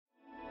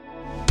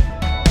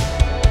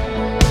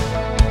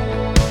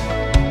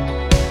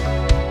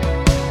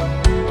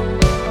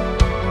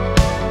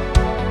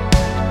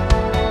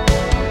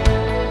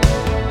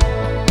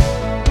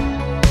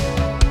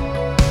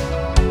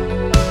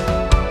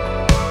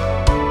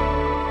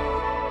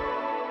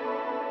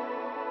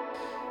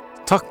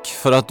Takk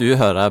for at du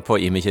hører på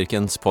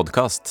Imi-kirkens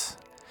podcast.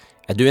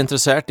 Du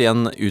interessert i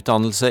en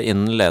utdannelse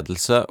innen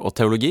ledelse og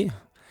teologi?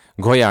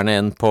 Gå gjerne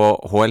inn på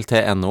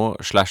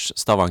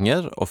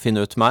hlt.no/Stavanger og finn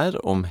ut mer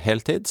om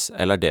heltids-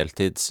 eller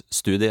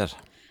deltidsstudier.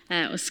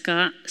 Og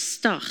skal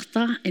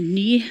starte en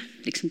ny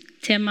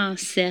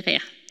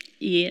temaserie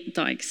i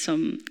dag,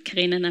 som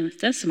Karine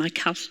nevnte, som er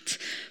kalt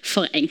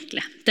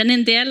FORENKLE. Den er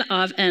en del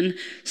av en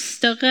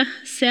større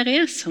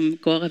serie som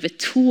går over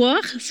 2 år,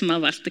 som vi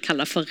har valgt å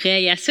kalle for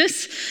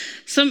Re-Jesus,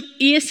 som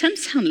i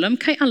essens handler om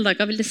hva i alle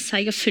dager vil det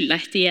si å følge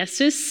etter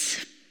Jesus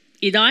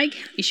i dag,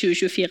 i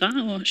 2024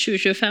 og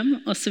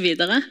 2025 og så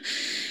videre.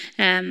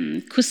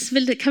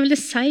 Hva vil det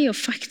si å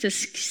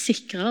faktisk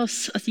sikre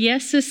oss at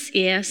Jesus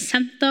er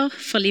senter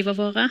for livet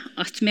vårt,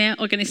 at vi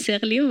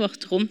organiserer livet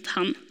vårt rundt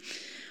han.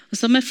 Og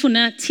så har vi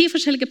funnet 10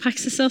 forskjellige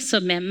praksiser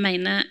som vi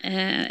mener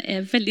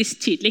er veldig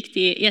tydelig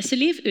i Jesu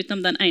liv,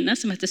 utenom den ene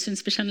som heter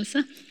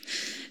synsbekjennelse.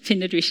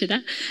 Finner du ikke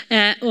det?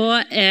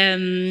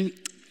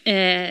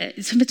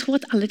 Så vi tror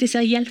at alle disse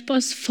hjelper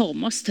oss,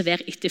 former oss til å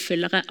være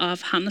etterfølgere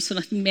av han,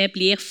 sånn at vi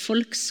blir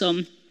folk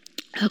som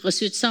høres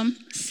ut som,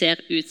 ser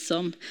ut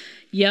som,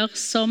 gjør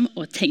som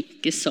og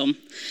tenker som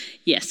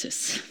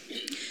Jesus.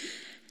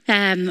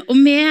 Og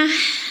vi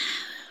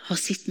har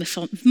sett med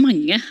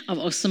mange av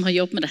oss som har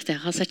jobbet med dette,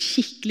 har sett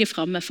skikkelig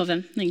frem med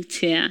forventning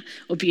til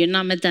å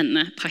begynne med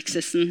denne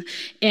praksisen.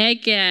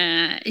 Jeg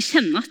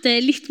kjenner at det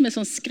er litt med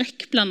sånn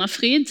skrekkblandet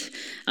fryd,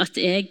 at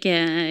jeg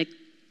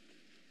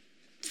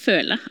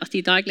føler at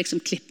i dag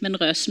klipper med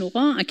en rød snor,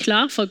 er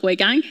klar for å gå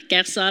i gang.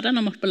 Geir sa det når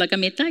vi måtte lage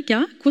middag.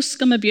 Ja, hvordan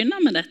skal vi begynne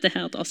med dette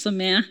her da? Så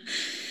vi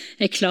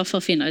er klar for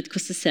å finne ut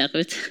hvordan det ser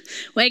ut.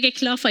 Og jeg er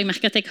klar for, jeg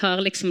merker at jeg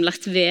har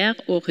latt være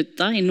å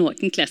rydde i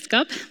noen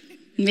klesskap.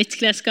 Mitt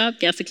klesskap,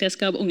 Gers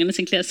klesskap, ungene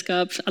sin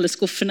klesskap, alle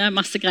skuffene,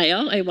 masse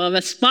greier. Jeg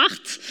bare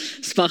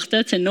spart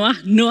det til nå.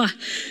 Nå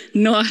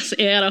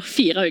er det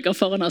 4 uker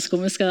foran oss hvor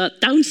vi skal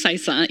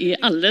downsize i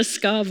alle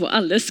skap og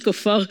alle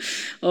skuffer.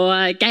 Og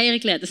Geir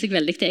gleder seg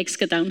veldig til jeg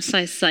skal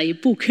downsize i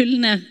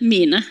bokhyllene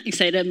mine. Jeg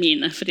sier det er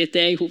mine, fordi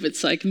det er i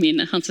hovedsak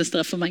mine. Han synes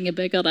det er for mange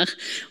bøker der.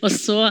 Og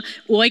så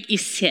også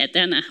i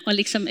CD-ene. Og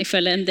jeg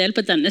føler en del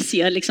på denne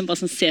siden,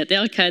 bare sånn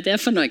CD-er, hva er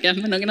det for noe?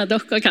 Men noen av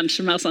dere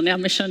kanskje mer sånn, ja,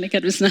 vi skjønner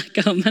hva du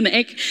snakker om, men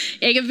jeg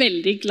er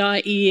veldig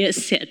glad i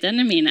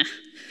CD-ene mine.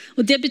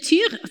 Og det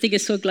betyr at jeg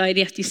er så glad i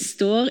de at de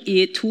står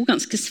i 2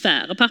 ganske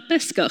svære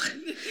pappesker.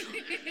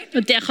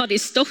 Og der har de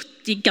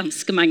stått i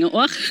ganske mange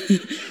år.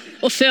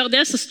 Og før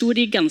det så sto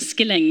de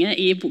ganske lenge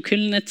i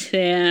bokhyllene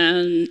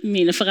til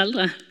mine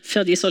foreldre,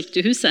 før de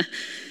solgte huset.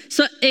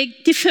 Så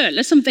de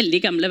føles som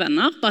veldig gamle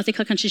venner, bare at jeg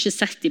har kanskje ikke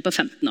sett dem på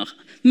 15 år.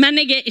 Men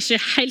jeg er ikke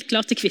helt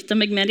klar til å kvitte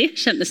meg med dem,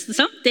 kjennes det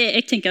sånn.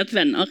 Jeg tenker at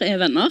venner er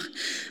venner.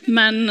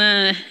 Men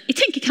jeg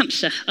tenker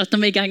kanskje at når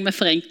vi er i gang med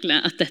FORENKLE,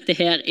 at dette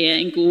her er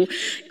en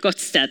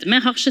godt sted.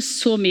 Vi har ikke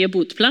så mye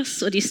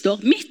bodeplass, og de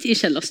står midt i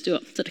kjellerstua,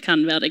 så det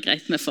kan være det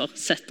greit vi får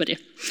sett på dem.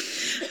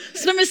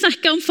 Så når vi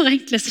snakker om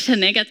FORENKLE, så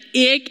kjenner jeg at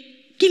jeg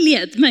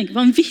gleder meg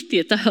vanvittig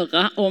til å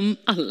høre om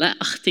alle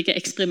artige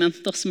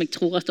eksperimenter som jeg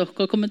tror at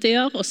dere kommer til å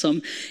gjøre, og som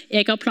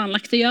jeg har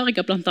planlagt å gjøre. Jeg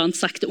har blant annet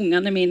sagt til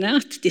ungene mine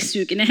at disse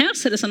ukene her,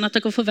 så er det sånn at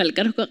dere får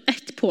velge dere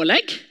ett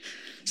pålegg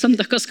som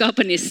dere skal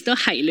på niste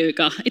hele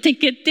uka. Jeg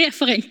tenker, det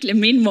forenkler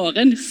min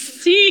morgen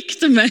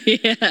sykt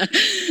mye.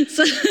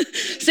 Så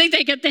jeg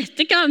tenker at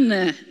dette kan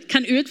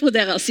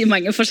utbroderes i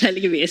mange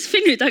forskjellige vis.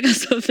 Finn ut av hva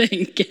som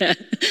funker.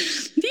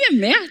 De er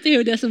med, det er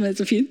jo det som er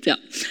så fint, ja.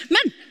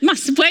 Men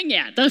masse poeng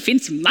er, det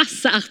finnes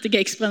masse artige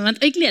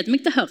eksperiment. Jeg gleder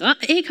meg til å høre.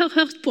 Jeg har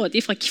hørt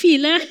både fra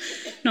Kvile,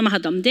 når vi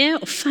hadde om det,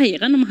 og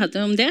Feire, når vi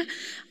hadde om det.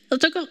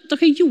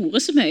 Dere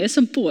gjorde så mye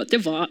som både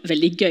var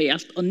veldig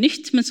gøyalt og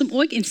nytt, men som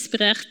også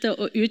inspirerte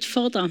og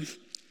utfordret,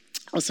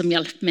 og som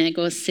hjalp meg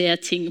å se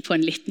ting på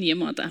en litt ny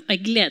måte.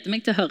 Jeg gleder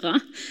meg til å høre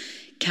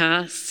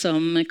hva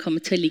som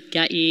kommer til å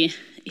ligge i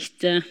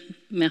etter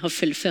vi har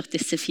fullført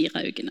disse 4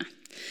 ukene.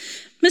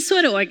 Men så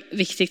er det også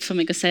viktig for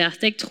meg å si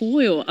at jeg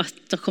tror jo at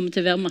det kommer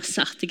til å være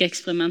masse artige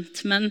eksperiment,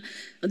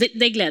 og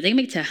det gleder jeg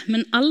meg til.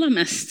 Men aller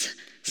mest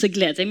så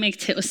gleder jeg meg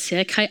til å se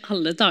hva i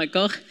alle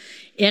dager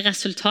er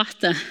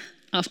resultatet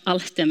av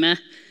alt det vi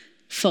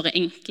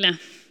forenkler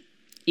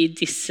i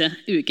disse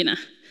ukene.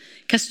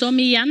 Hva står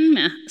vi igjen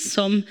med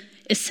som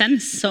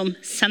essens, som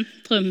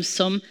sentrum,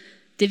 som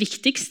det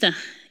viktigste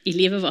i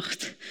livet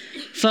vårt?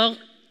 For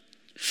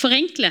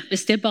forenkle,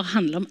 hvis det bare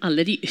handler om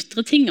alle de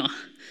ytre tingene,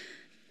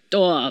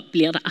 da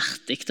blir det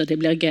artig, og det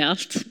blir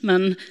gøyalt.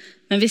 Men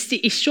hvis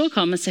det ikke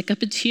har med seg, hva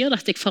betyr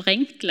det at jeg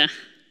forenkler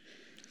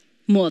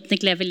måten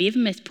jeg lever livet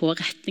mitt på,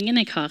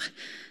 retningen jeg har?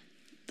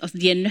 Altså,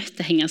 de er nødt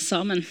til å henge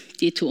sammen,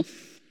 de 2.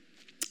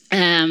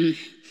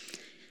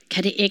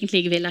 Hva det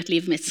egentlig jeg vil at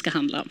livet mitt skal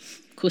handle om.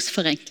 Hvordan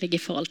forenkler jeg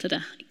i forhold til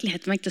det? Jeg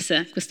gleder meg til å se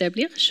hvordan det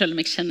blir, selv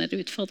om jeg kjenner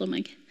det utfordrer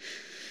meg.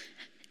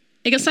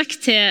 Jeg har sagt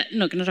til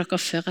noen av dere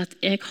før at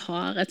jeg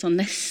har et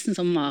nesten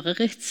som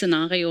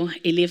mareritt-scenario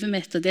i livet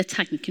mitt, og det er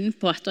tanken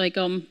på at jeg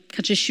om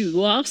kanskje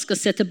 20 år skal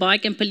se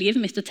tilbake på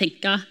livet mitt og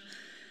tenke,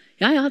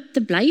 ja,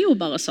 det ble jo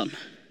bare sånn.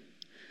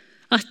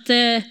 At,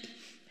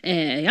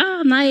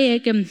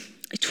 jeg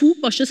jeg tok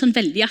bare ikke sånn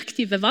veldig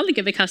aktive valg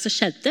over hva som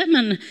skjedde,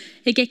 men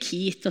jeg gikk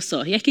hit, og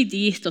så gikk jeg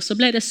dit, og så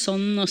ble det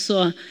sånn, og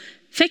så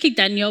fikk jeg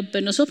den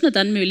jobben, og så åpnet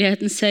den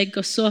muligheten seg,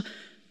 og så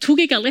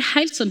tok jeg aldri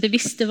helt sånn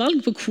bevisste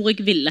valg på hvor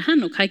jeg ville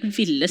hen, og hva jeg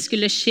ville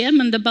skulle skje,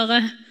 men det bare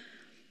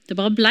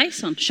ble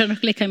sånn. Skjønner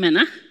dere hva jeg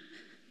mener?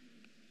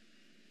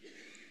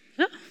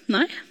 Ja,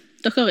 nei.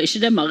 Dere har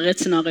ikke det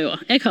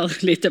marerittscenarioet. Jeg har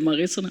litt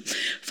marerittscenarioet.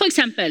 For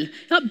eksempel,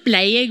 ja,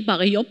 ble jeg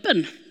bare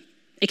jobben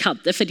jeg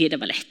hadde fordi det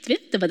var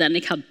lettvint, det var den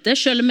jeg hadde,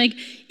 selv om jeg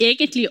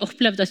egentlig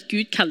opplevde at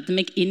Gud kalte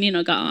meg inn i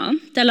noe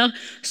annet. Eller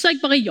så jeg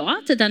bare ja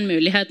til den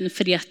muligheten,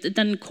 fordi at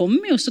den kom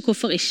jo, så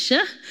hvorfor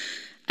ikke?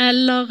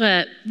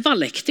 Eller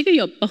valgte jeg å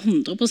jobbe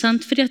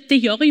 100%, fordi at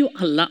det gjør jo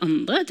alle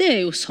andre, det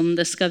er jo sånn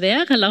det skal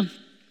være. Eller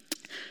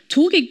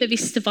tok jeg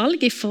bevisste valg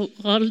i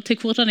forhold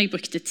til hvordan jeg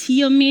brukte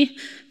tiden min,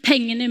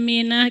 pengene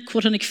mine,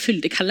 hvordan jeg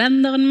fylte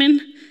kalenderen min,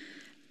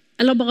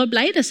 eller bare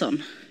ble det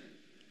sånn?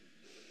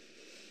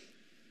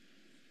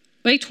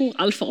 Og jeg tror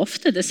alt for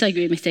ofte, det ser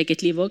jeg jo i mitt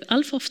eget liv også,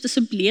 alt for ofte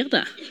så blir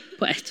det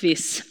på et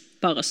vis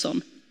bare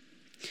sånn.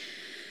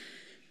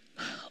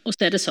 Og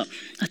så er det sånn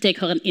at jeg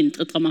har en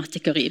indre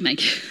dramatiker i meg.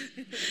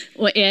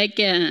 Og det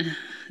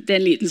er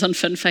en liten sånn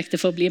fun fact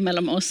for å bli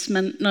mellom oss,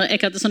 men når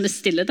jeg hadde sånne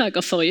stille dager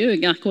forrige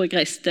uke, hvor jeg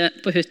reiste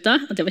på hytta,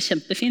 og det var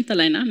kjempefint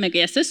alene, meg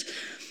og Jesus,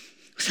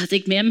 så hadde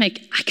jeg med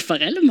meg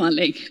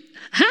akvarellmaling.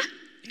 Hæ?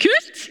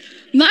 Kult?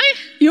 Nei?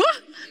 Jo?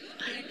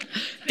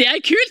 Det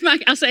er kult,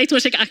 men altså, jeg tror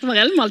ikke jeg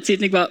akvarellmalte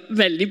siden jeg var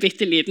veldig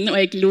bitteliten, og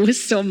jeg lo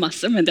så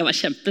masse, men det var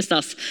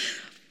kjempestas.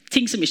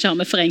 Ting som ikke har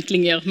med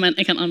forenkling å gjøre, men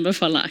jeg kan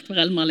anbefale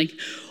akvarellmaling.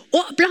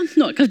 Og blant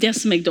noe av det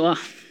som jeg da,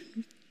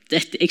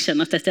 jeg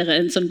kjenner at dette er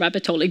en sånn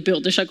rabbit hole, jeg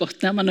burde ikke ha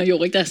gått ned, men nå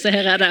gjorde jeg det, så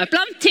her er det.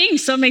 Blant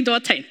ting som jeg da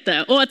tenkte,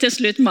 og til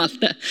slutt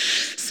malte,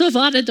 så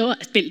var det da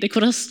et bilde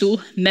hvor det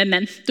stod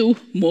Memento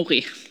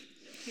Mori.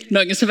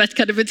 Noen som vet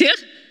hva det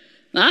betyr?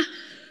 Nei?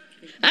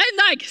 En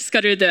dag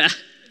skal du dø.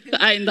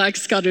 En dag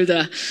skal du dø.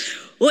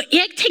 Og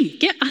jeg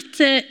tenker at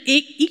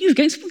i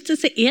utgangspunktet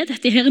så er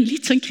dette her en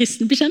litt sånn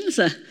kristen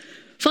bekjennelse.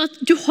 For at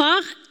du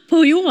har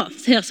på jorda,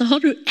 så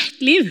har du ett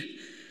liv.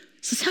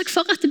 Så sørg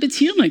for at det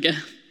betyr noe.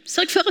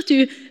 Sørg for at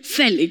du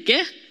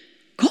velger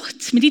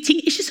godt med de ting,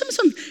 ikke som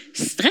sånn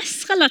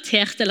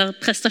stressrelatert eller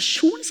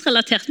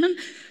prestasjonsrelatert, men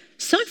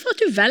sørg for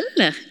at du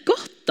velger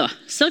godt da.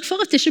 Sørg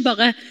for at det ikke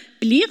bare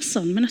blir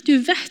sånn, men at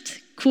du vet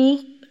hvor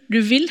du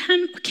vil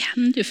hen og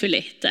hvem du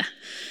følger etter.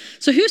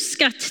 Så husk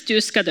at du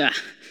skal dø,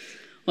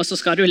 og så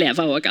skal du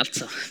leve også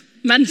altså.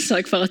 Men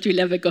sørg for at du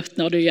lever godt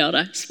når du gjør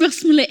det.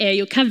 Spørsmålet er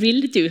jo, hva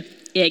vil du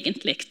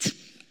egentlig?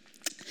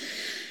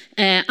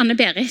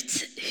 Anne-Berit,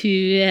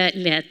 hun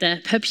leder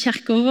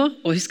pubkirken vår,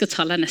 og hun skal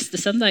tale neste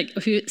søndag.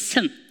 Og hun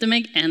sendte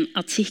meg en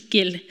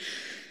artikkel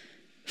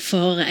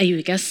for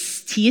en ukes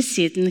tid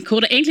siden,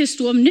 hvor det egentlig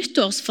stod om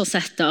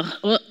nyttårsforsetter.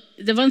 Og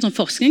det var en sånn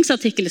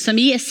forskningsartikkel som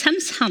i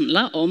essens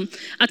handler om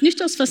at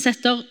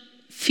nyttårsforsetter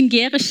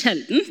fungerer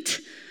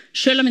sjeldent,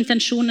 selv om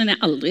intensjonen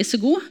er aldri så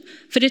god,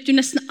 fordi at du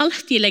nesten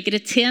alltid legger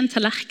det til en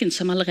tallerken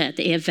som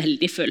allerede er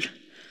veldig full.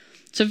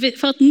 Så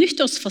for at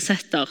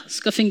nyttårsforsetter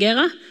skal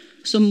fungere,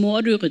 så må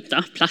du rydde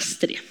plass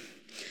til dem.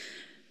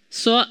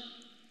 Så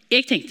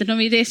jeg tenkte når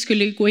vi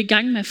skulle gå i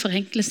gang med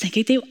FORENKLE, så tenker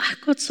jeg det er jo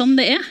akkurat sånn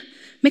det er.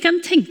 Vi kan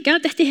tenke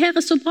at dette her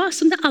er så bra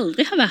som det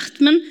aldri har vært,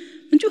 men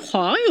du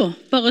har jo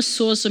bare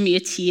så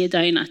mye tid i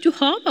døgnet. Du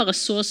har bare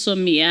så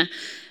mye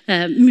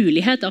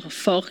muligheter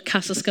for hva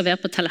som skal være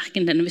på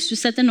tallerkenen din. Hvis du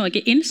setter noe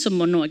inn, så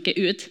må noe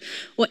ut.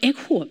 Og jeg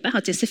håper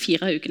at disse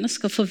 4 ukene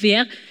skal få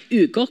være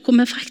uker hvor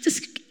vi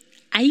faktisk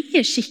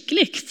eier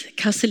skikkelig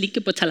hva som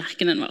ligger på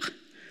tallerkenen vår.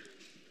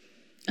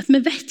 At vi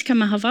vet hva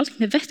vi har valgt,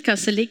 vi vet hva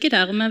som ligger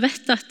der, og vi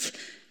vet at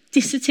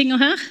disse tingene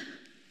her,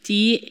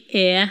 de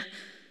er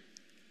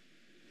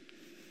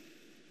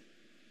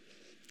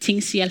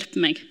ting som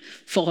hjelper meg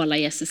for å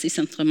holde Jesus i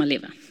sentrum av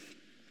livet.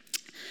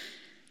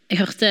 Jeg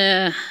hørte...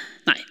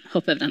 Nei,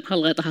 håper jeg den har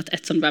allerede hatt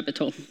et sånn rabbit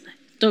hole.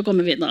 Da går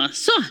vi videre.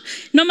 Så,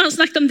 når vi har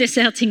snakket om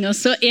disse her tingene,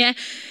 så er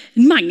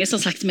mange som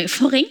har sagt til meg,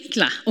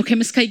 forenkle. Ok,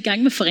 vi skal i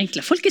gang med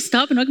forenkle. Folk i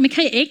staben også, men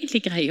hva er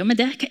egentlig greia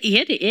med det? Hva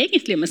er det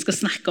egentlig vi skal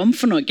snakke om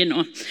for noe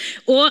nå?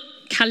 Og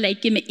hva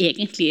legger vi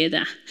egentlig i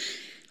det?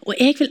 Og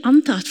jeg vil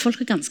anta at folk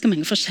har ganske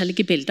mange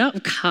forskjellige bilder,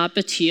 og hva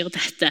betyr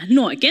dette?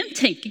 Noen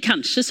tenker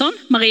kanskje sånn,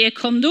 Marie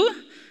Kondo,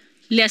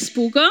 les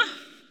boka,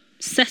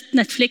 sett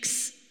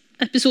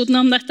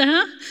Netflix-episoden om dette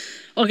her,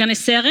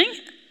 organisering,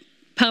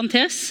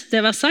 parentes, det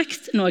var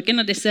sagt,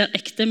 noen av disse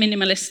ekte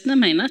minimalistene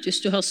mener at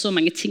hvis du har så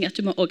mange ting at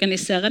du må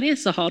organisere dem,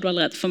 så har du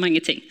allerede for mange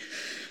ting.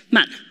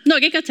 Men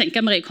noen kan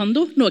tenke Marie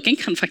Kondo, noen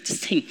kan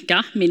faktisk tenke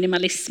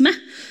minimalisme.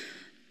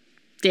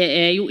 Det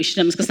er jo ikke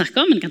det vi skal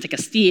snakke om, men kan tenke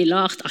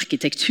stilart,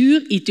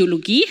 arkitektur,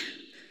 ideologi.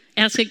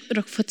 Jeg skal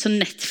dere få et sånn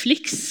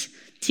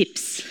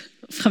Netflix-tips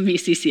fra min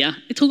side.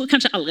 Jeg tror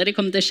kanskje aldri det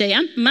kommer til å skje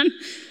igjen, men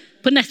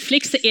på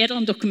Netflix så er det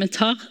en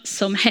dokumentar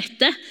som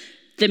heter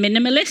The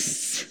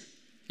Minimalists,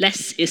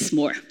 Less is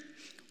More.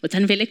 Og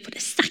den vil jeg på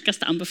det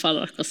sterkeste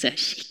anbefale dere å se.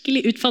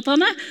 Skikkelig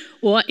utfordrende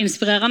og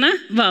inspirerende.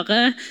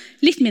 Varer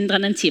litt mindre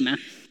enn en time.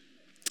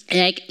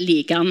 Jeg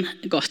liker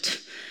den godt.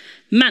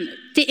 Men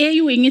det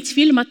jo ingen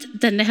tvil om at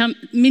denne her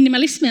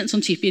minimalisme en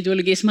sånn type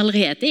ideologi som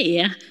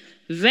allerede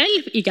vel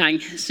i gang,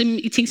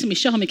 ting som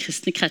ikke har med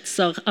kristne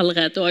kretser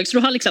allerede også. Så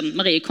du har liksom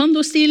Marie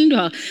Kondo-stilen, du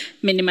har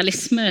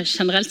minimalisme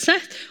generelt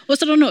sett, og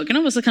så det noen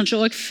av oss som kanskje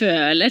også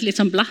føler et litt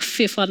sånn blaff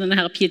fra denne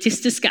her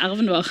pietistiske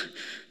arven vår.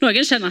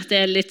 Noen kjenner at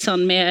det litt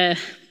sånn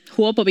med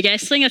håp og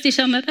begeistring at de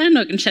kjenner det,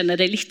 noen kjenner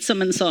det litt som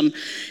en sånn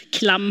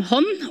klam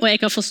hånd, og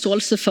jeg har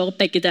forståelse for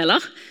begge deler.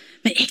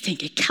 Men jeg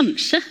tenker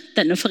kanskje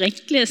denne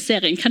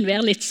forenkle-serien kan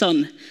være litt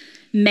sånn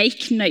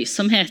make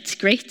nøysomhet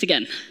great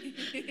again.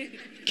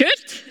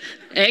 Kult!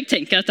 Jeg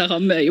tenker at det har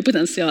mye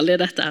potensial i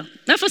dette her.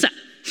 Vi får se.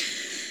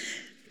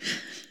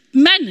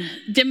 Men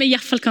det vi i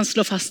hvert fall kan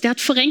slå fast at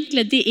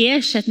forenkle, det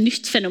ikke et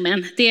nytt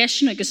fenomen. Det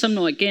ikke noe som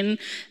noen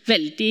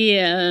veldig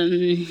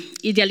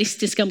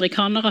idealistiske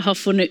amerikanere har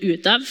funnet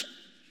ut av.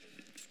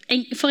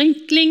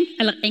 Forenkling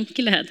eller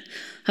enkelhet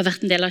har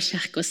vært en del av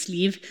kirkens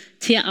liv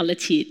til alle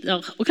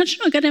tider. Og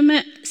kanskje noe av det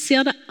vi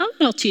ser det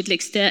aller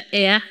tydeligste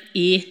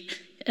i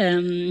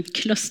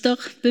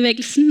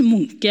klosterbevegelsen,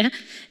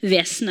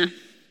 munkevesenet.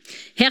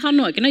 Her har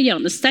noen av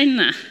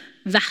hjørnesteinene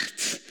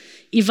vært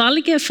i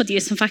valget for de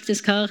som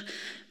faktisk har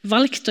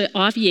valgt å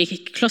avgi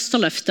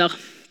klosterløfter.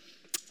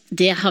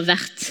 Det har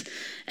vært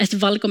et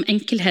valg om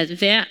enkelhet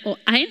ved å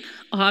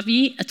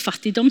avgi et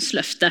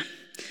fattigdomsløfte.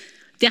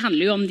 Det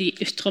handler jo om de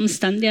ytre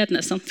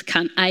omstendighetene, sant?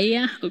 Hva en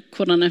eier og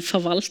hvordan en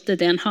forvalter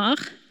det en har.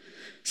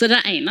 Så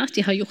det ene at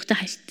de har gjort det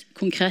helt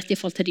konkret i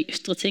forhold til de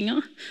ytre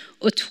tingene.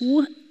 Og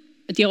to,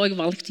 de har også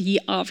valgt å gi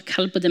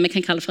avkall på det vi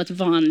kan kalle for et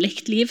vanlig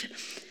liv.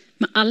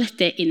 Men alt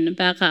det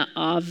innebærer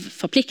av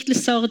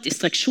forpliktelser,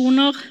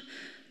 distraksjoner,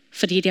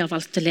 fordi de har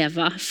valgt å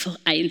leve for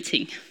én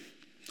ting,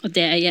 og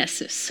det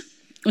Jesus.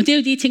 Og det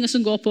jo de tingene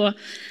som går på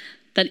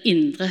den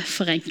indre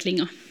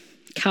forenklingen.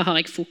 Hva har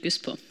jeg fokus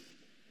på?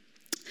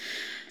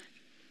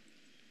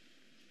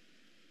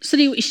 Så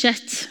det jo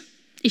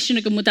ikke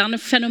noe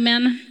moderne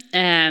fenomen,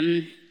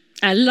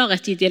 eller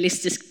et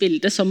idealistisk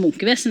bilde som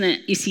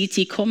munkevesenet i sin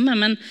tid kommer,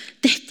 men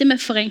dette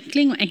med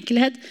forenkling og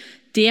enkelhet,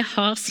 det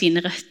har sine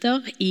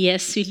røtter i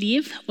Jesu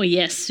liv og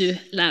Jesu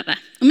lære.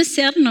 Og vi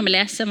ser det når vi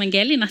leser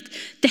evangelien, at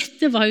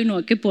dette var jo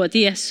noe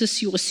både Jesus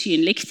gjorde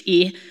synlig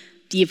i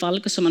de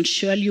valgene som han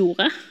selv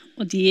gjorde,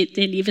 og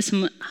det livet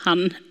som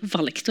han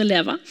valgte å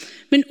leve,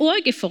 men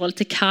også i forhold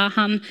til hva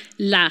han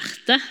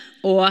lærte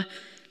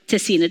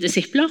til sine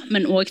disipler,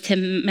 men også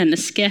til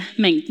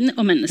menneskemengden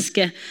og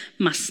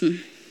menneskemassen.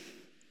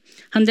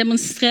 Han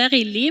demonstrerer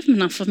i liv,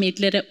 men han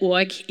formidler det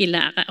også i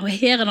lære. Og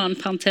her det en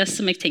parentes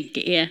som jeg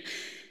tenker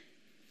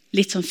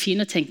litt sånn fin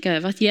å tenke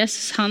over, at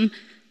Jesus han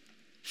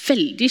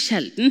veldig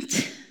sjeldent,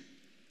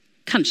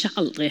 kanskje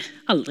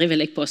aldri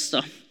vil jeg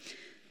påstå,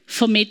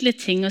 formidler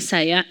ting og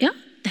sier, ja,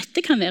 dette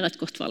kan være et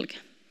godt valg.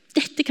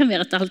 Dette kan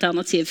være et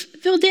alternativ.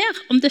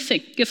 Vurder om det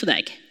funker for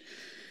deg.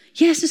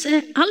 Jesus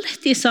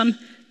alltid sånn,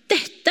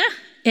 dette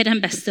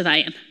den beste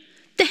veien.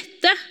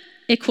 Dette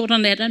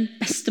hvordan det den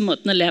beste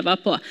måten å leve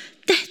på.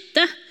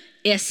 Dette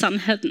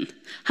sannheten.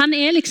 Han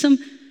liksom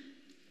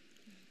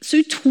så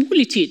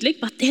utrolig tydelig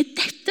på at det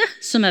dette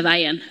som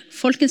veien.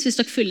 Folkens, hvis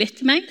dere følger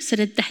etter meg, så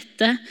det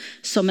dette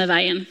som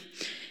veien.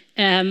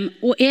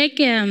 Og jeg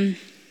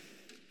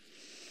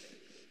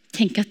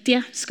tenker at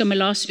det skal vi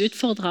la oss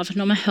utfordre av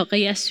når vi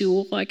hører Jesu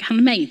ord.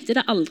 Han mente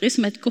det aldri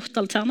som et godt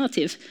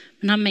alternativ,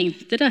 men han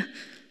mente det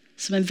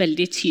som en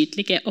veldig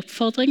tydelig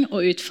oppfordring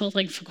og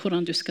utfordring for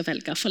hvordan du skal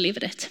velge for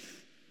livet ditt.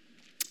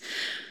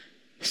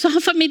 Så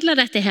han formidlet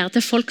dette her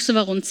til folk som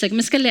var rundt seg.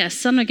 Vi skal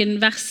lese noen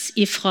vers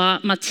fra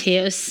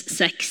Matteus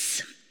 6.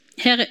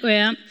 Her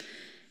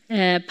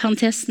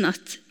parentesen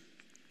at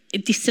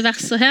disse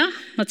versene her,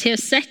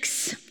 Matteus 6,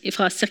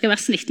 fra cirka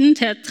vers 19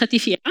 til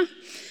 34,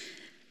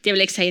 det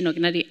vil jeg si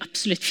noen av de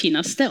absolutt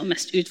fineste og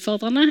mest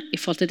utfordrende i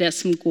forhold til det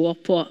som går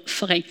på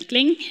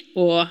forenkling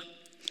og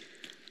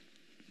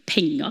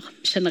penger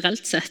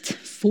generelt sett,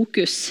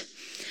 fokus.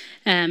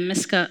 Vi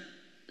skal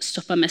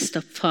stoppe mest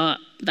opp fra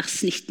vers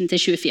 19 til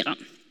 24.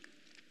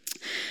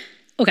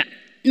 Ok,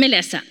 vi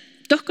leser.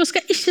 Dere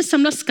skal ikke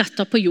samle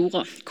skatter på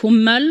jorda, hvor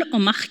møll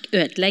og mark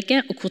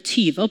ødelegger og hvor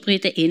tyver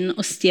bryter inn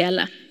og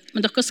stjeler.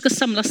 Men dere skal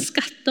samle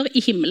skatter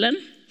i himmelen,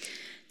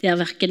 der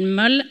hverken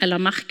møll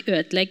eller mark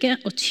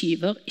ødelegger og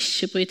tyver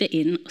ikke bryter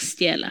inn og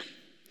stjeler.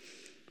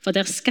 For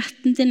der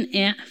skatten din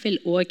vil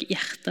også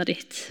hjertet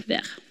ditt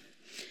være.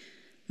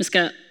 Vi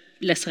skal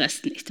lese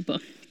resten etterpå.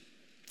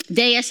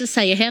 Det Jesus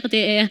sier her,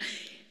 det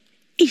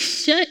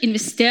ikke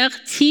invester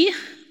tid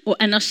og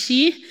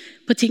energi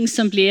på ting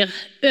som blir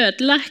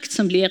ødelagt,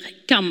 som blir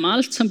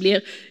gammelt, som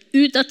blir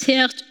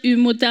utdatert,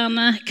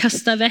 umoderne,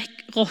 kastet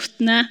vekk,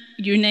 råtne,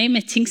 you name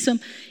it, ting som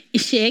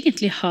ikke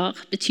egentlig har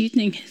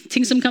betydning,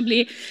 ting som kan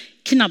bli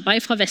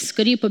knabbet fra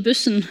veska di på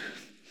bussen.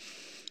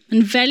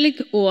 Men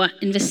velg å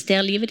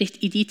investere livet ditt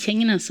i de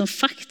tingene som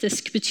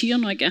faktisk betyr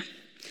noe,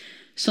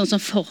 sånn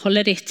som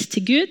forholdet ditt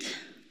til Gud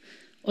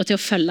og til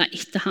å følge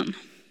etter han.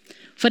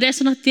 For det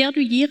sånn at der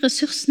du gir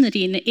ressursene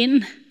dine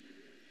inn,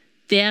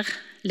 der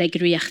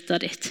legger du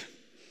hjertet ditt.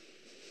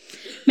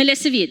 Vi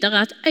leser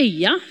videre at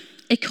øya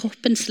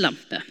kroppens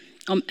lampe.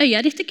 Om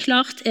øyet ditt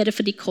klart, det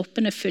fordi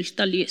kroppen fullt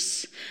av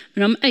lys.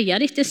 Men om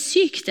øyet ditt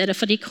sykt, det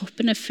fordi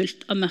kroppen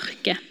fullt av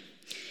mørke.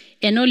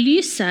 Nå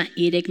lyset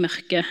i deg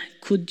mørke,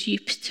 hvor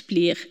dypt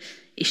blir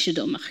ikke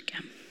da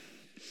mørke?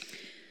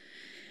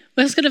 Og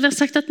her skal det være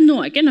sagt at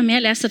når vi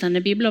leser denne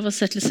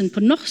bibeloversettelsen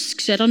på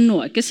norsk, så det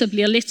noe som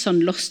blir litt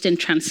sånn lost in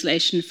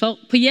translation. For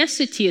på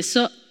Jesu tid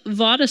så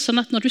var det sånn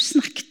at når du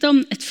snakket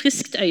om et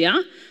friskt øye,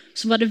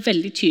 så var det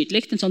veldig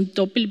tydelig en sånn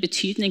dobbel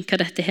betydning hva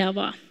dette her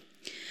var.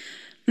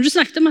 Når du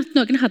snakket om at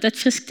noen hadde et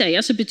friskt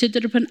øye, så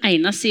betydde det på den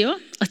ene siden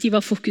at de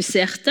var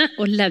fokuserte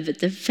og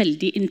levde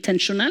veldig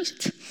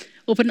intensjonelt,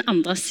 og på den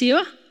andre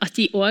siden at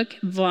de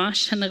også var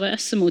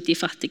generøse mot de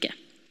fattige.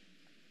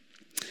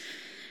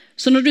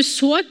 Så når du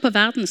så på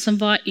verden som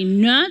var i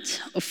nød,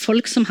 og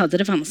folk som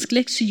hadde det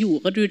vanskelig, så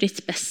gjorde du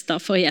ditt beste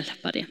for å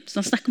hjelpe dem. Så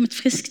han snakker om et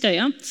friskt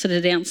øye, så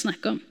det det han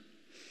snakker om.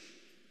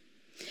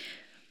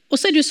 Og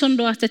så det jo sånn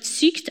da at et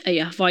sykt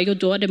øye var jo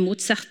da det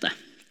motsatte.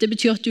 Det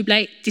betyr at du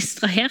ble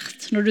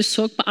distrahert når du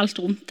så på alt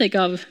rundt deg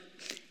av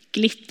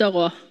glitter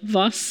og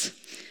vas,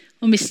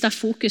 og mistet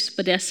fokus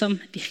på det som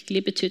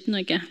virkelig betydde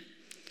noe,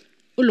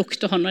 og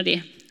lukte hånda di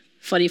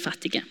for de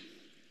fattige.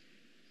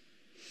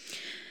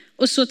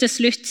 Og så til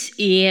slutt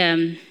i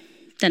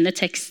denne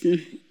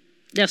teksten,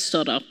 der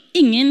står det,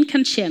 ingen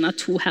kan tjene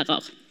to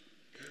herrer.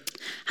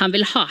 Han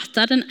vil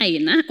hate den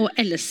ene og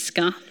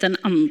elske den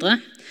andre,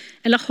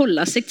 eller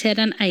holde seg til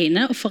den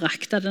ene og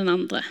forakte den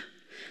andre.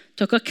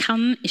 Dere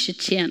kan ikke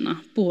tjene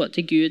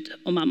både Gud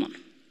og mammon.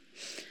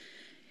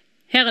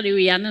 Her det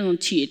jo igjen noen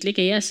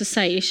tydelige. Jesus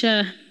sier ikke,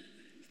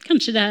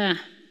 kanskje det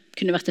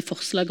kunne vært et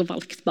forslag og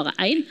valgt bare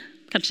én.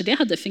 Kanskje det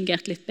hadde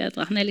fungert litt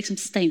bedre. Han liksom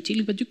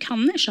steintydelig på at du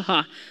kan ikke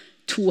ha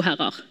to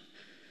herrer.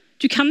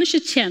 Du kan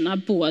ikke tjene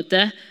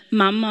både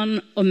mammon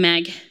og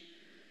meg.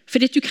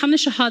 Fordi du kan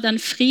ikke ha den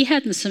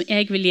friheten som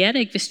jeg vil gi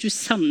deg hvis du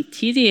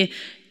samtidig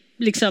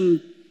liksom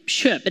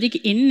kjøper deg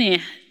inn i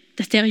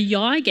dette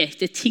jaget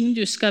etter ting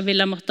du skal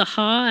ville måtte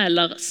ha,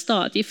 eller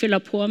stadig fylle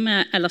på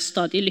med, eller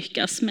stadig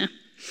lykkes med.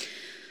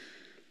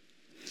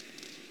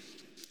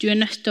 Du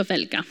nødt til å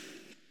velge.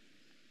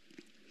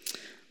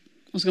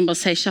 Og så kan jeg bare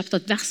si kjapt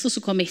at verset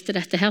som kommer etter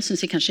dette her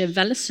synes jeg kanskje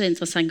vel så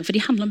interessant, for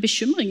de handler om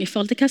bekymring i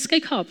forhold til hva skal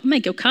jeg ha på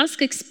meg, og hva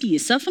skal jeg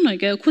spise for noe,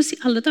 og hvordan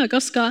i alle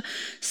dager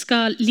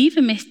skal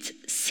livet mitt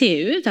se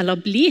ut eller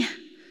bli.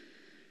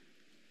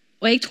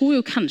 Og jeg tror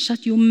jo kanskje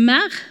at jo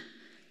mer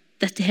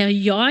dette her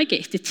jaget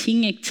etter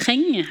ting jeg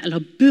trenger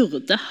eller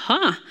burde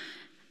ha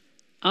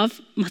av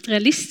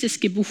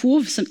materialistiske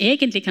behov som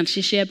egentlig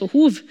kanskje ikke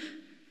behov,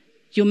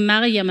 jo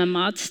mer gir vi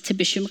mat til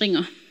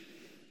bekymringer.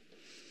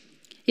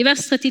 I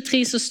vers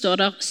 33 så står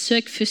det,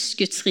 søk først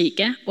Guds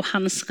rike og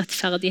hans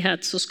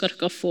rettferdighet, så skal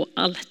dere få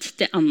alt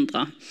det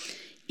andre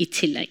i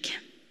tillegg.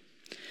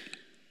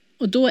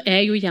 Og da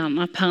jo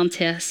gjerne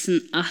parentesen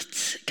at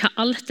hva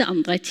alt det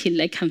andre i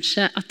tillegg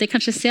at det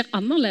kanskje ser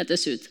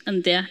annerledes ut enn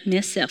det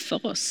vi ser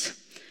for oss.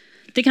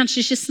 Det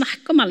kanskje ikke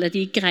snakker om alle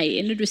de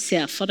greiene du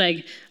ser for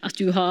deg at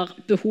du har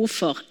behov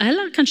for,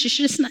 eller kanskje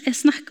ikke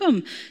snakker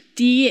om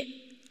de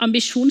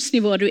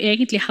ambisjonsnivået du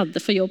egentlig hadde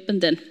for jobben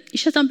din.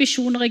 Ikke at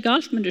ambisjoner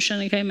galt, men du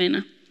skjønner hva jeg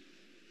mener.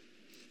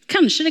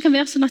 Kanskje det kan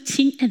være sånn at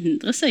ting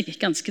endrer seg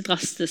ganske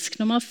drastisk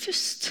når man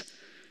først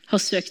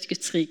har søkt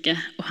Guds rike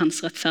og hans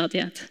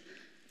rettferdighet.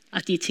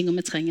 At de tingene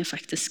vi trenger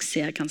faktisk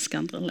ser ganske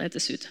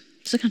annerledes ut.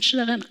 Så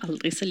kanskje det en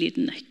aldri så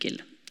liten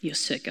nøkkel i å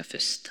søke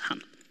først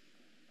han.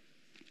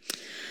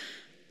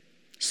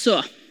 Så,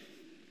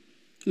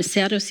 vi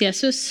ser det hos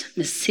Jesus,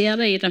 vi ser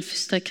det i den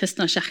første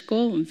kristne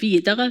kirken, og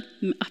videre,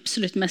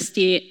 absolutt mest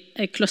i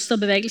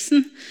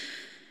klosterbevegelsen.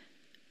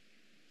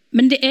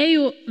 Men det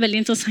jo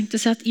veldig interessant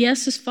å se at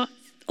Jesus var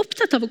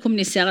opptatt av å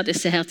kommunisere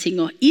disse her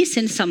tingene i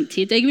sin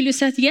samtid. Jeg vil jo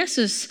si at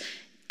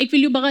jeg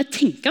vil jo bare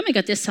tenke meg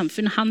at det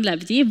samfunnet han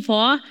levde i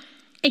var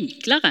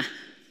enklere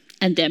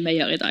enn det vi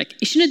gjør i dag.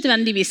 Ikke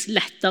nødvendigvis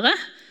lettere,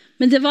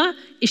 men det var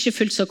ikke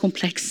fullt så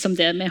komplekst som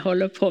det vi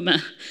holder på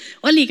med.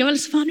 Og allikevel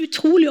så var han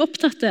utrolig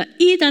opptatt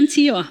i den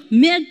tiden,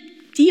 med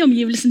de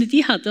omgivelsene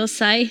de hadde, å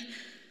si,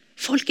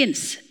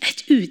 folkens,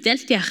 et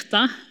udelt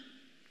hjerte,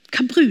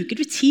 hva bruker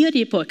du tiden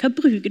din på? Hva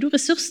bruker du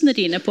ressursene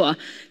dine på?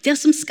 Der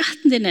som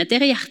skatten din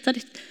der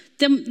hjertet ditt,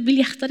 der vil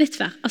hjertet ditt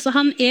være. Altså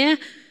han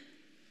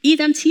i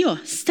den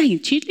tiden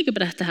steintydelig på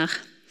dette her.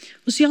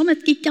 Og så gjør vi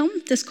et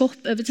gigantisk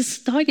hopp over til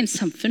dagens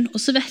samfunn, og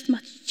så vet vi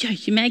at,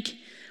 jøye meg,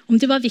 om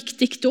det var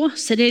viktig da,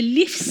 så det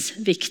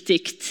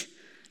livsviktig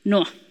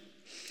nå.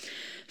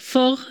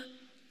 For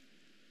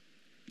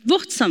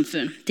vårt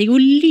samfunn, det jo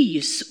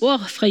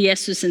lysår fra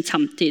Jesus sin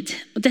samtid.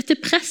 Og dette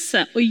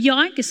presset og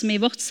jaget som i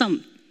vårt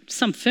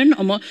samfunn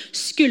om å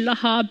skulle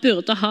ha,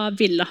 burde ha,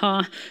 ville ha,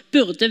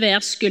 burde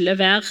være, skulle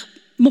være,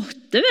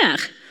 måtte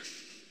være,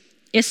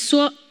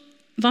 så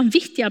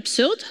vanvittig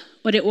absurd,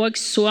 og det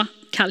også så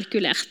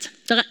kalkulert.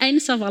 Det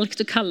en som har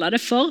valgt å kalle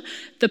det for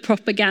 «the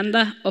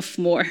propaganda of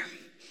more».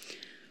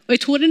 Og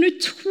jeg tror det en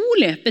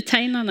utrolig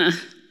betegnende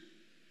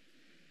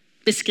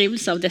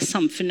beskrivelse av det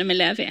samfunnet vi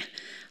lever i.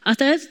 At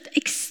det et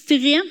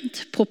ekstremt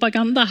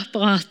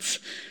propagandaapparat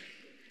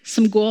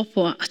som går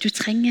på at du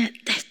trenger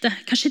dette.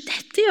 Kanskje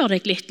dette gjør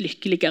deg litt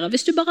lykkeligere.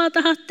 Hvis du bare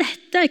hadde hatt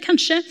dette,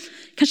 kanskje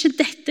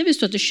dette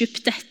hvis du hadde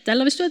kjøpt dette,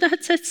 eller hvis du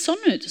hadde sett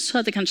sånn ut, så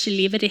hadde kanskje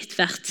livet ditt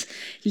vært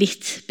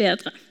litt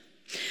bedre.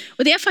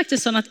 Og det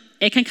faktisk sånn at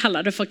jeg kan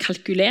kalle det for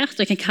kalkulert,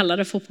 og jeg kan kalle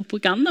det for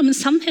propaganda, men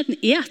sannheten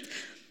at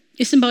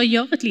hvis en bare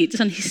gjør et lite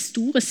sånn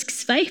historisk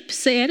sveip,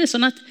 så det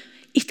sånn at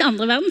etter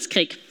andre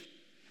verdenskrig,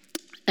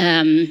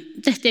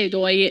 dette jo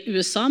da i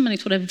USA, men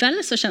jeg tror det vel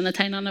så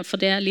kjennetegnende for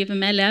det livet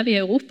vi lever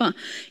i Europa.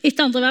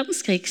 Etter andre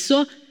verdenskrig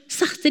så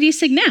satte de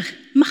seg ned.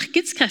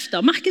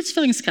 Markedskrefter,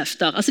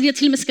 markedsføringskrefter. Altså de har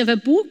til og med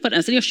skrevet bok på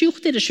det, så de har ikke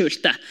gjort det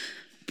skjulte.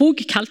 Bok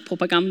kalt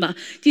propaganda.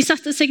 De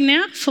satte seg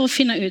ned for å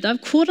finne ut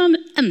av hvordan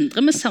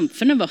endrer vi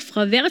samfunnet vårt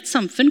fra å være et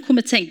samfunn hvor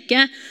vi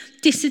tenker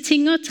disse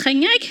tingene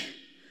trenger jeg,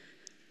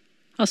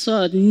 altså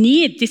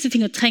disse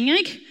tingene trenger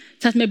jeg,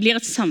 til at vi blir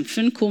et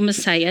samfunn hvor vi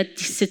sier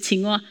disse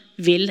tingene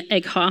vil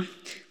jeg ha.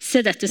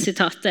 Se dette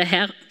sitatet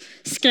her,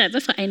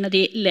 skrevet fra en av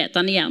de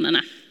ledende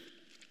hjernene.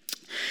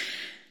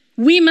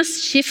 We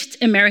must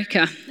shift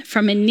America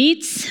from a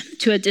needs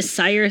to a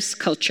desires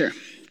culture.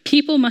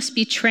 People must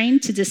be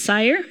trained to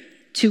desire,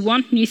 to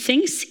want new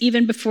things,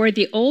 even before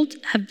the old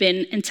have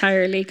been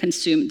entirely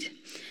consumed.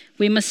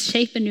 We must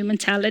shape a new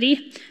mentality.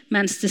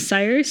 Man's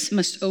desires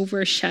must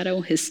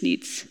overshadow his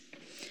needs.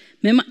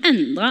 Vi må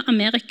endre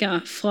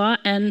Amerika fra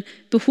en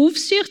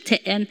behovsstyrt til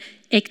en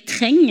jeg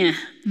trenger,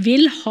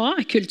 vil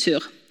ha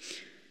kultur.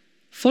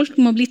 Folk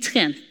må bli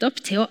trent opp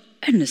til å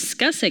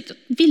ønske seg,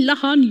 ville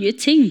ha nye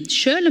ting,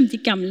 selv om de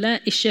gamle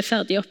ikke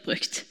ferdig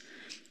oppbrukt.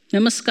 Vi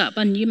må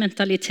skape en ny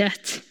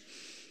mentalitet.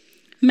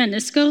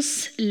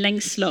 Menneskers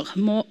lengsler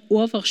må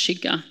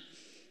overskygge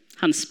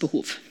hans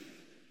behov.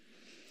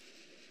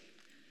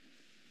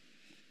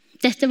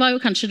 Dette var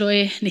jo kanskje da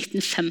i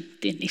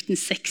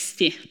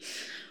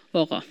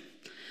 1950-1960-årene.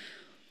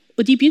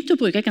 Og de begynte å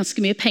bruke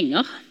ganske mye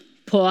penger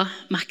på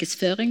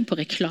markedsføring, på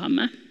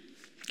reklame.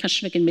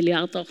 Kanskje noen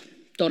milliarder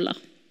dollar.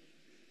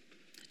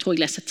 Jeg tror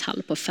jeg leser et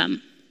tall på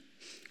 5.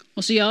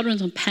 Og så gjør du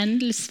en sånn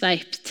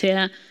pendelsveip til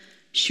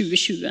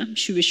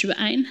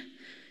 2020-2021,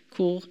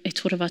 hvor jeg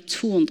tror det var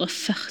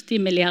 240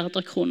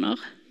 milliarder kroner.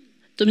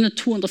 Det er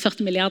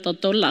 240 milliarder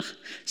dollar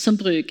som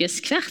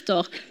brukes hvert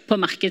år på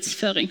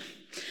markedsføring.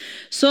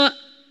 Så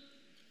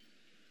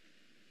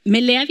vi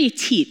lever i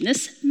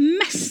tidenes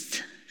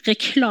mest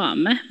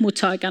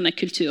reklamemottagende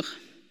kultur.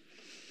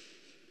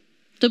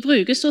 Det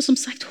brukes da som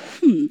sagt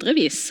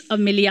hundrevis av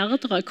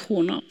milliarder av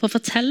kroner på å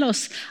fortelle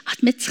oss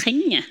at vi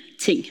trenger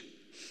ting.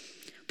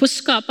 På å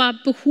skape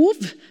behov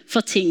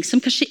for ting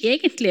som kanskje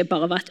egentlig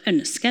bare var et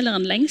ønske eller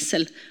en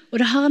lengsel. Og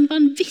det har en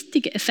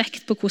vanvittig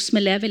effekt på hvordan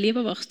vi lever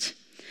livet vårt.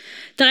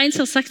 Det en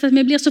som har sagt at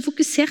vi blir så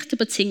fokuserte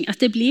på ting at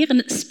det blir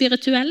en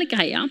spirituell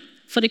greie,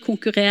 for det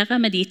konkurrerer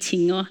med de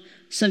tingene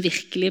som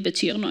virkelig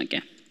betyr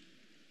noe.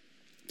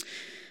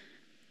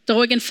 Det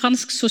også en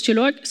fransk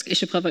sosiolog, jeg skal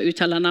ikke prøve å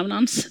uttale navnet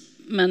hans,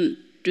 men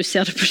du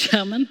ser det på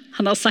skjermen.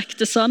 Han har sagt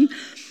det sånn.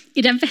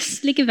 I den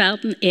vestlige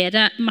verden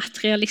det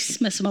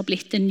materialisme som har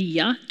blitt det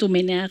nye,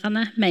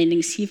 dominerende,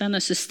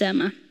 meningsgivende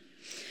systemet.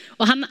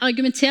 Og han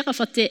argumenterer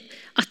for at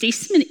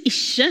ateismen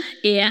ikke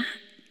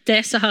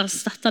det som har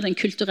erstattet den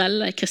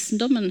kulturelle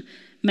kristendommen,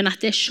 men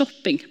at det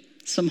shopping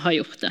som har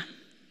gjort det.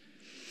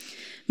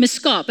 Vi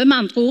skaper med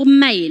andre ord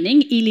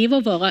mening i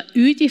livet vårt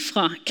ut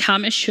ifra hva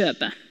vi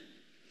kjøper.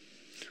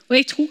 Og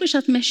jeg tror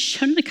ikke at vi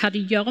skjønner hva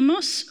det gjør med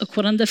oss, og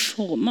hvordan det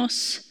former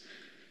oss.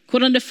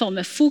 Hvordan det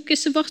former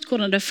fokuset vårt,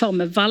 hvordan det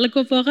former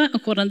valgene våre, og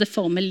hvordan det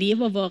former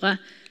livet våre.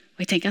 Og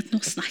jeg tenker at nå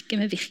snakker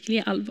vi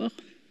virkelig alvor.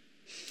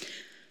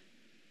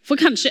 For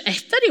kanskje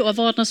et av de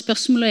overordnede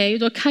spørsmålene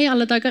jo da, hva i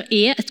alle dager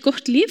et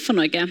godt liv for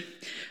noe?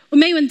 Og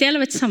vi jo en del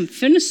av et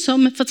samfunn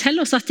som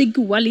forteller oss at det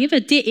gode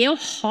livet, det å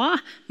ha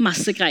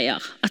masse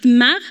greier. At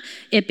mer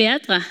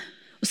bedre.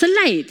 Og så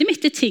leter vi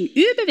etter ting,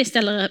 ubevisst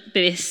eller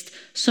bevisst,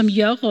 som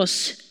gjør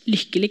oss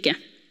lykkelige.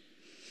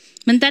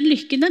 Men den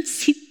lykken, den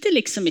sitter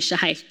liksom ikke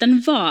helt. Den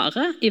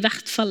varer i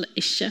hvert fall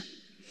ikke.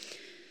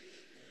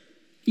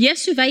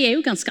 Jesu vei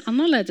jo ganske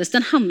annerledes.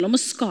 Den handler om å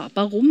skape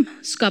rom.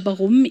 Skape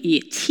rom i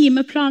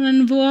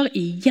timeplanen vår,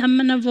 i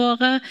hjemmene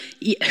våre,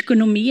 i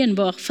økonomien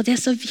vår, for det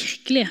som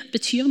virkelig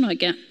betyr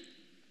noe.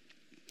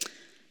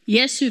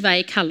 Jesu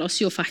vei kaller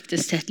oss jo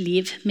faktisk til et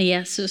liv med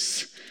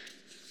Jesus.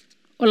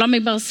 Og la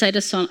meg bare si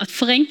det sånn, at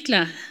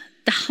forenkle,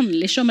 det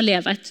handler ikke om å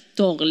leve et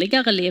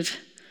dårligere liv,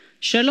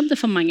 selv om det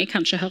for mange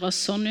kanskje høres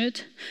sånn ut.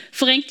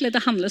 Forenkle,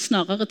 det handler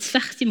snarere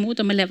tvert imot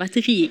om å leve et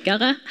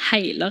rikere,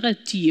 heilere,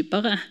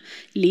 dypere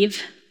liv.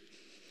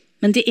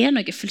 Men det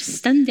noe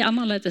fullstendig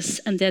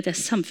annerledes enn det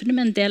samfunnet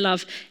vi en del av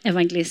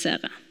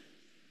evangeliserer.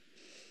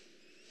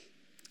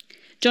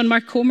 John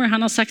Mark Comer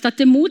han har sagt at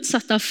det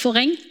motsatte av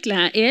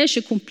forenkle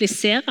ikke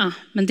komplisere,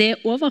 men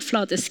det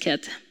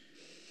overfladiskhet.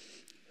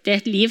 Det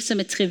et liv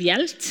som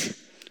trivielt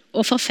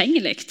og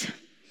forfengelig.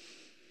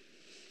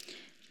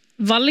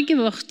 Valget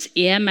vårt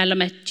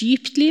mellom et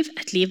dypt liv,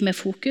 et liv med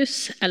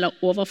fokus, eller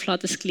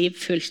overfladisk liv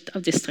fullt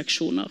av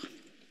distraksjoner.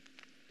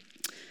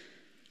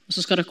 Og Og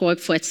så skal dere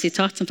også få et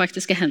sitat som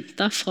faktisk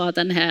hentet fra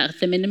denne her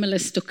The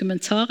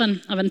Minimalist-dokumentaren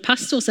av en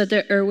pastor som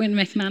heter Erwin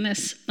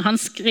McManus. Han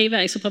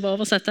skriver, jeg skal prøve å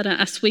oversette det,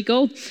 as we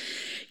go.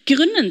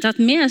 Grunnen til at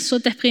vi så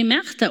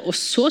deprimerte og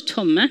så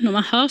tomme når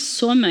vi har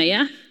så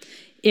mye,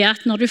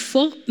 at når du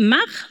får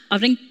mer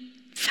av den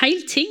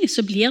feil ting, så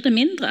blir det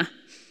mindre.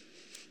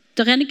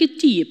 Det noe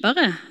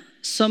dypere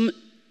som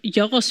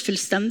gjør oss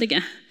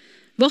fullstendige.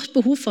 Vårt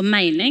behov for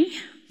mening,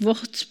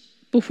 vårt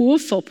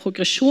behov for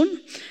progresjon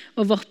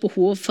og vårt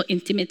behov for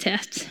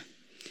intimitet.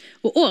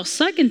 Og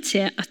årsaken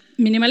til at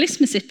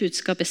minimalisme sitt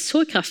budskap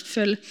så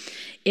kraftfull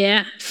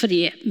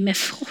fordi vi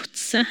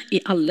fråtser i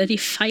alle de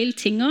feil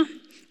tingene,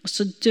 og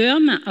så dør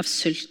vi av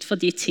sult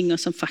for de tingene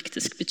som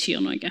faktisk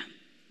betyr noe.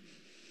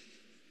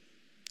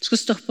 Jeg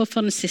skal stoppe opp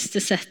for den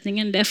siste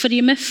setningen. Det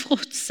fordi vi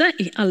fråtser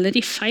i alle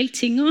de feil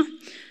tingene,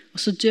 og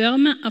så dør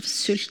vi av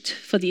sult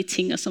for de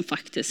tingene som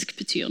faktisk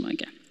betyr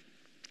noe.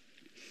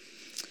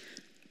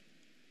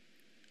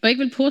 Og jeg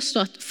vil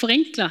påstå at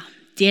forenkle,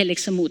 det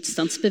liksom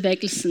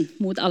motstandsbevegelsen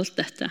mot alt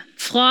dette.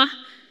 Fra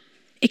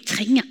jeg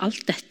trenger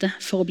alt dette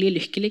for å bli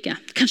lykkelig.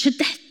 Kanskje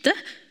dette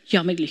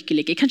gjør meg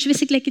lykkelig. Kanskje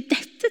hvis jeg legger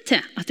dette til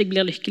at jeg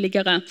blir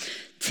lykkeligere,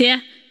 til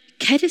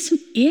hva det som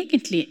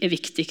egentlig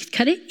viktig?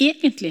 Hva det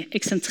egentlig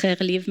jeg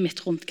sentrerer livet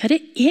mitt rundt? Hva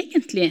det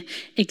egentlig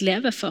jeg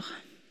lever for?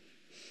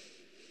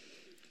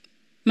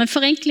 Men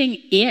forenkling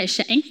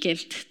ikke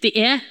enkelt.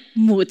 Det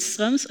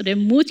motstrøms, og det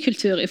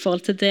motkultur i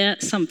forhold til det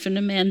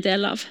samfunnet vi en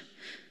del av.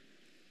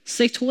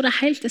 Så jeg tror det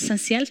helt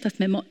essensielt at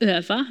vi må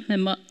øve, vi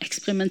må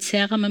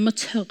eksperimentere, vi må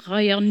tørre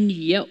å gjøre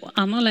nye og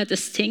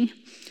annerledes ting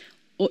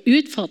og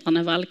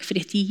utfordrende valg,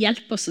 fordi de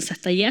hjelper oss å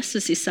sette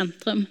Jesus i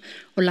sentrum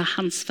og la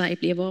hans vei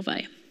bli vår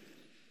vei.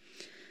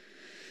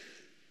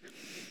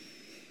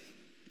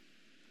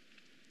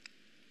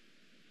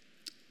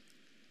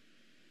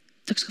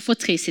 Dere skal få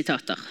 3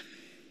 sitater.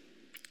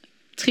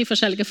 3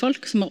 forskjellige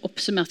folk som har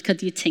oppsummert hva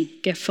de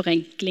tenker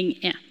forenkling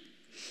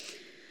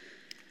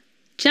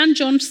Jan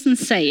Johnson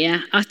sier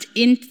at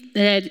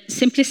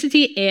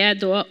simplicity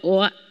da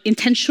å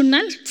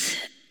intensjonelt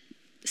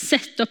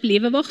sette opp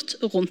livet vårt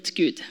rundt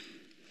Gud.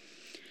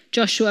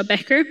 Joshua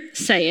Becker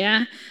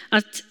sier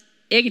at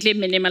egentlig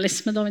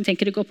minimalisme, da vi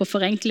tenker det går på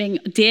forenkling,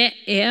 det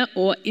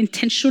å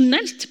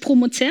intensjonelt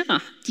promotere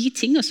de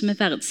tingene som vi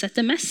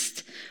verdsetter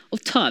mest,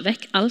 og ta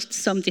vekk alt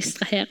som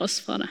distraherer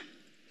oss fra det.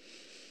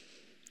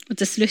 Og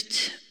til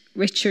slutt,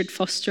 Richard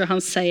Foster,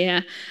 han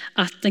sier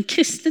at den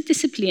kristne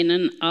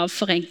disiplinen av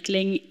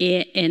forenkling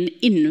en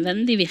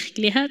innvendig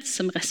virkelighet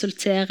som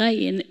resulterer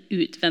i en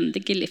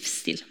utvendig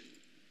livsstil.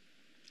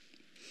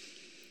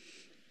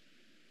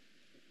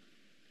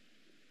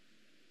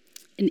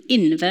 En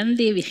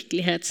innvendig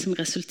virkelighet som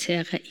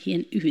resulterer i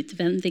en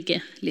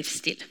utvendig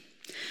livsstil.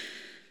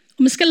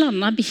 Og vi skal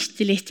lande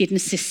bitte litt i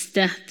den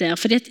siste der,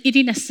 fordi i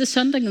de neste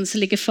søndagene som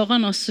ligger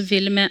foran oss, så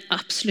vil vi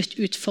absolutt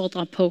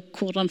utfordre på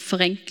hvordan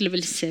forenkle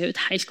vil se ut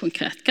helt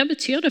konkret. Hva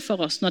betyr det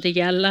for oss når det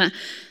gjelder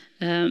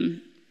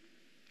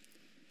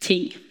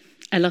ting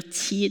eller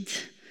tid?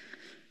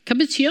 Hva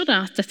betyr det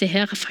at dette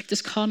her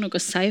faktisk har noe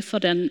å si for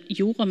den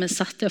jorda vi er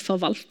satt til å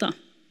forvalte?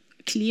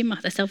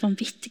 Klima, dette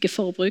vanvittige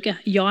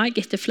forbruket,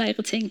 jag etter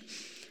flere ting.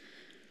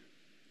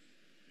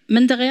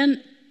 Men det en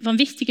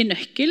vanvittig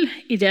nøkkel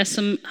i det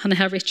som Hanne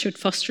Richard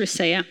Foster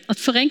sier, at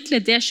forenkle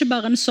det ikke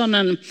bare en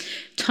sånn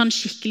ta en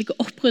skikkelig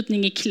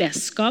opprydning i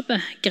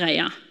klesskapet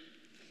greie,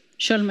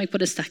 selv om jeg på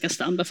det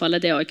sterkeste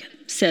anbefaler det også,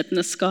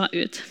 setene skal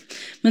ut.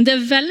 Men det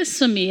vel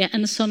så mye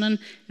en sånn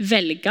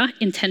velge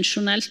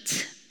intensjonelt,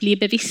 bli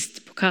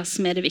bevisst på hva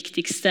som det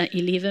viktigste i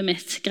livet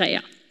mitt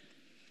greie.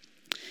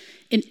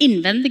 En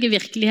innvendig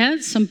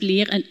virkelighet som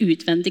blir en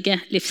utvendig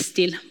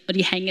livsstil, og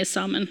de henger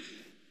sammen.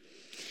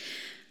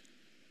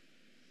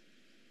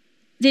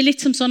 Det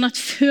litt som sånn at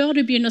før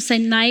du begynner å si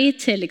nei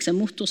til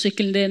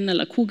motorsykkelen din,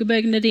 eller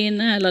kokebøkene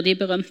dine, eller de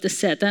berømte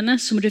CD-ene,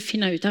 så må du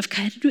finne ut av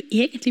hva det du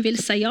egentlig vil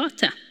si ja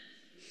til.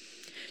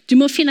 Du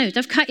må finne ut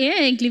av hva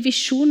egentlig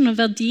visjonen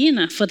og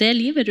verdiene for det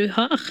livet du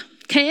har.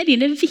 Hva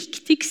dine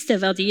viktigste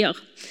verdier?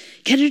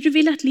 Hva det du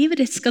vil at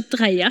livet ditt skal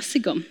dreie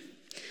seg om?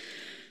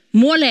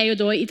 Målet jo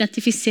da å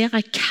identifisere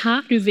hva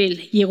du vil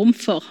gi rom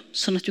for,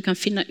 sånn at du kan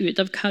finne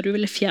ut av hva du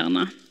vil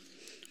fjerne.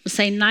 Og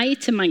si nei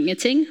til mange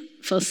ting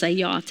for å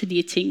si ja til de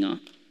tingene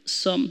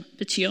som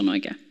betyr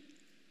noe.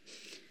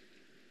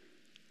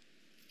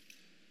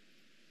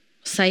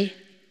 Si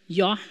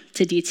ja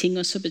til de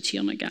tingene som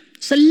betyr noe.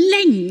 Så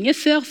lenge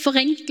før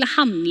forenkle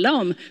handler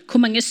om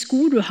hvor mange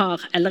sko du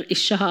har eller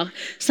ikke har,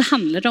 så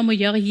handler det om å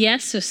gjøre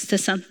Jesus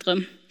til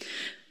sentrum.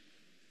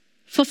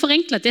 For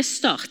forenkle, det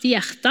starter i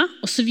hjertet,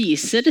 og så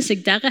viser det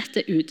seg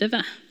deretter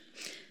utover.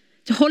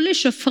 Det holder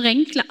ikke å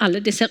forenkle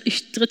alle disse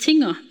ytre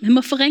tingene. Vi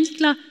må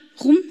forenkle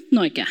rundt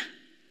noe.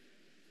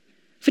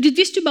 Fordi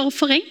hvis du bare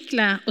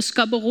forenkler og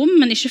skaper rom,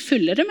 men ikke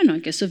fyller det med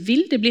noe, så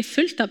vil det bli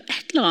fylt av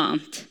et eller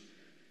annet.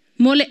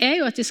 Målet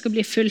jo at det skal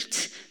bli fylt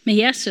med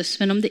Jesus,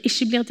 men om det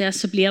ikke blir det,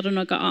 så blir det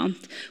noe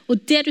annet.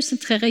 Og det du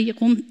sentrerer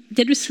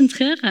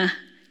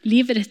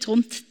livet ditt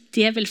rundt,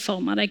 det vil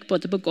forme deg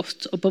både på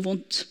godt og på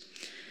vondt.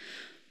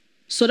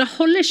 Så det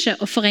holder ikke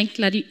å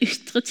forenkle de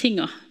ytre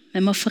tingene,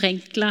 Vi må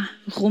forenkle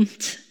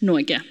rundt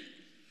noe.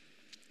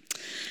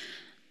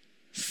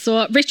 Så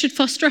Richard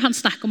Foster han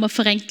snakker om å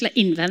forenkle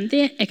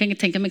innvendig. Jeg kan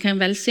tenke meg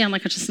vel så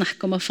gjerne kanskje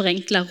snakke om å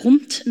forenkle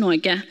rundt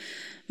noe.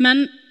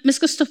 Men vi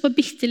skal stoppe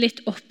bitte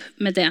litt opp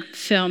med det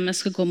før vi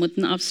skal gå mot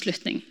en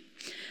avslutning.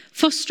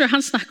 Foster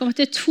han snakker om at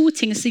det er 2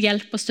 ting som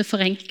hjelper oss til å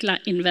forenkle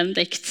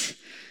innvendig.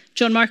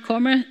 John Mark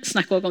Comer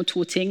snakker også om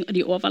 2 ting, og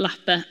de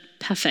overlapper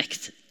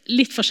perfekt.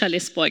 Litt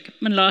forskjellig språk,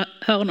 men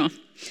hør nå.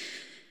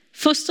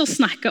 Foster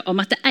snakker om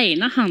at det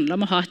ene handler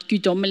om å ha et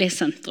guddommelig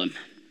sentrum.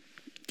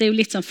 Det er jo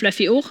litt sånn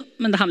fluffy ord,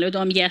 men det handler jo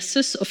da om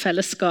Jesus og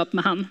fellesskap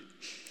med han.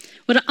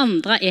 Og det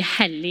andre er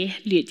hellig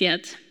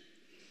lydighet.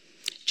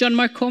 John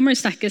Mark Comer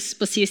snakkes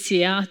på sin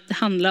side at det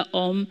handler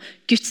om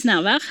Guds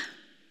nærvær,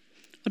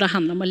 og det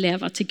handler om å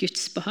leve til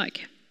Guds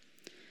behag.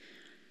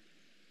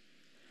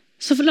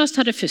 Så la oss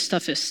ta det første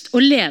først. Å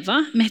leve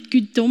med et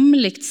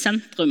guddommelig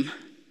sentrum,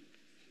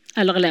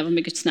 eller å leve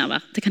med Guds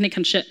nærvær, det kan jeg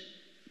kanskje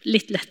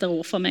litt lettere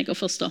ord for meg å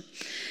forstå.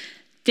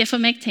 Det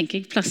for meg tenker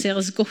jeg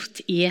plasseres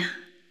godt i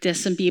det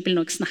som Bibelen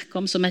også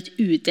snakker om som et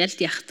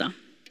udelt hjerte.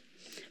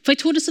 For jeg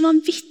tror det er så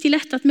vanvittig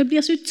lett at vi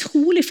blir så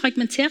utrolig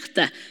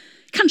fragmenterte.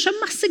 Kanskje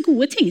masse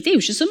gode ting. Det er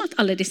jo ikke som at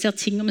alle disse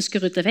tingene vi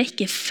skal rydde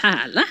vekk er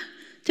fæle.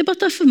 Det er bare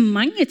at det er for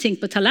mange ting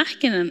på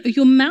tallerkenen. Og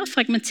jo mer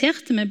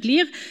fragmenterte vi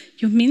blir,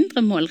 jo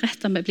mindre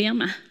målrettet vi blir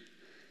med.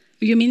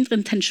 Og jo mindre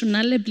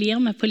intensjonelle blir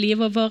vi på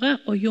livet våre,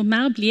 og jo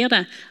mer blir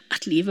det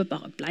at livet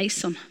bare ble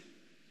sånn.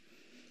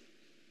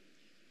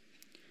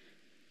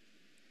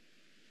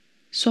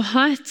 Så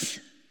ha et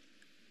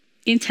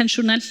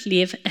intensjonelt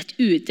liv, et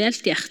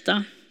udelt hjerte,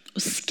 og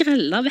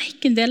skrelle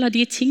vekk en del av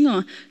de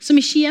tingene som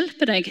ikke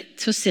hjelper deg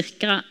til å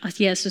sikre at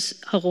Jesus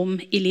har rom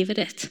i livet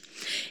ditt.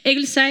 Jeg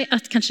vil si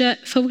at kanskje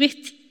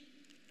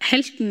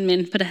favoritthelten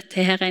min på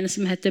dette her er en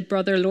som heter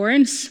Brother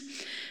Lawrence.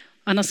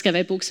 Han har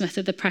skrevet en bok som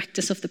heter The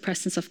Practice of the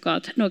Presence of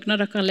God. Noen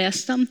av dere har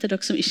lest den, til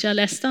dere som ikke har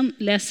lest den,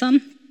 les den.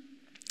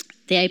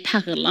 Det er en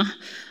perle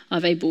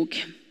av en bok.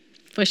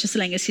 For ikke så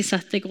lenge siden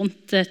satt jeg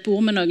rundt et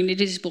bord med noen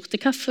de spurte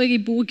hva for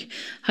en bok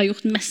har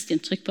gjort mest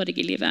inntrykk på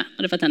deg i livet,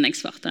 og det var den jeg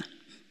svarte.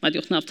 Jeg hadde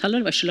gjort en avtale,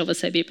 det var ikke lov å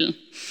se i Bibelen.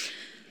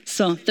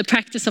 Så, The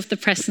Practice of the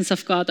Presence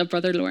of God av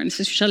Brother Lawrence.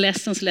 Hvis du ikke har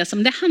lest den, så les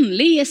den. Det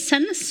handler i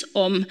essens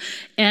om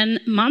en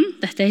mann,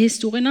 dette er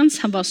historien hans,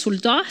 han var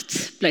soldat,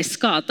 ble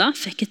skadet,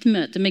 fikk et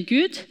møte med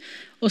Gud,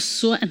 og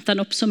så endte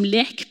han opp som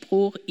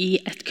lekbror i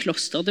et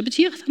kloster. Det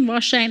betyr at han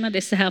var ikke en av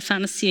disse her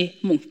fancy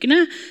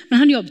munkene,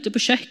 men han jobbet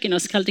på kjøkken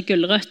og skrelte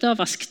gulrøtter,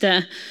 vaskte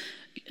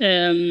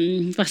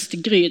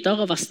gryter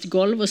og vaskte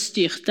gulv og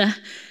styrte.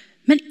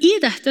 Men i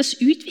dette så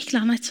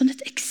utviklet han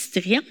et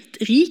ekstremt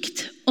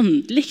rikt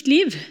åndelig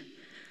liv,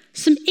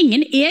 som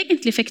ingen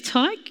egentlig fikk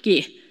tag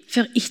i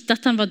før etter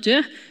at han var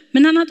død.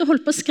 Men han hadde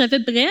holdt på å skrive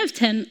brev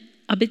til en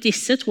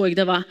abbedisse, tror jeg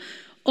det var,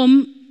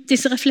 om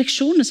disse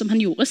refleksjonene som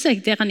han gjorde seg,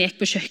 der han gikk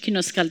på kjøkkenet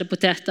og skrelte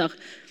poteter.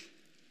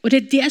 Og det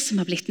er det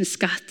som har blitt en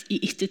skatt i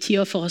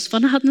ettertiden for oss.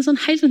 For han hadde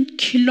en helt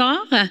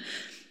klare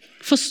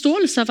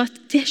forståelse av at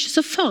det er ikke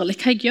så farlig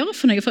hva jeg gjør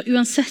for noe, for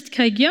uansett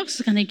hva jeg gjør,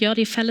 så kan jeg gjøre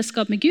det i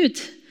fellesskap med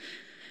Gud.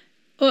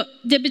 Og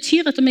det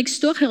betyr at om jeg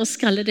står her og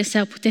skreller disse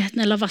her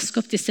potetene eller vasker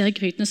opp disse her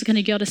grytene, så kan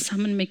jeg gjøre det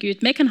sammen med Gud.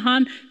 Vi kan ha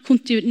en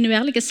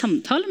kontinuerlig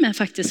samtale med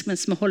faktisk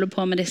mens vi holder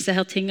på med disse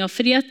her tingene.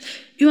 Fordi at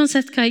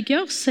uansett hva jeg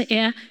gjør, så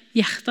er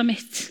hjertet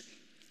mitt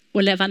å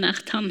leve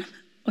nært han,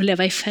 og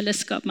leve i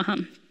fellesskap med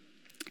han.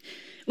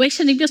 Og jeg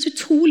kjenner jeg blir så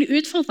utrolig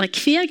utfordret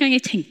hver gang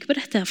jeg tenker på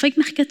dette, for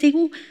jeg merker at jeg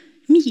jo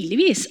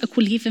milevis av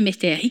hvor livet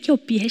mitt er. Jeg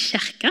jobber i en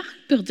kirke.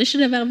 Burde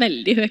ikke det være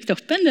veldig høyt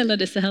oppe en del av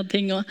disse her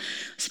tingene?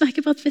 Så merker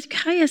jeg bare at vet du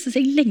hva, Jesus,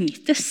 jeg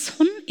lengter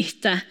sånn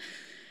etter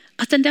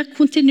at den der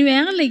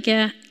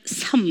kontinuerlige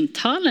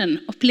samtalen,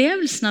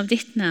 opplevelsen av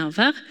ditt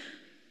nærvær,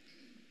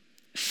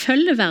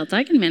 følger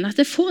hverdagen min. At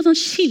jeg får et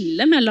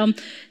skille mellom,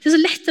 det er så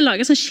lett å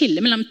lage et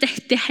skille mellom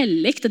dette er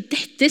hellig og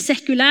dette er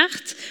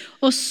sekulært.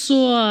 Og så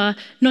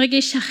når jeg er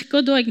i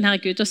kirke, da er jeg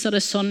nær Gud, og så ser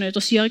det sånn ut,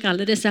 og så gjør jeg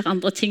alle disse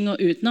andre tingene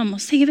utenom. Og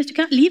så sier jeg, vet du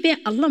hva, livet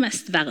er aller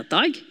mest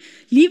hverdag.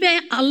 Livet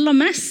er aller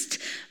mest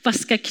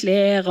vaske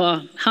klær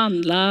og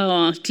handle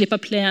og klippe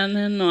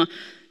plenen og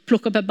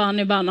plukke opp et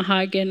barn i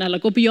barnehagen eller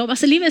gå på jobb.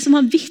 Altså livet er som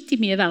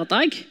vanvittig mye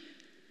hverdag.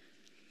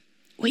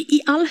 Og i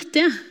alt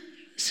det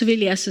så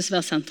vil Jesus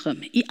være sentrum.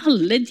 I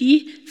alle de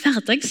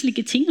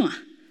hverdagslige tingene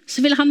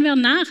så vil han være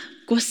nær,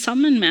 gå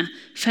sammen med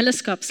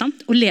fellesskap,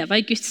 sant? Og leve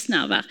i Guds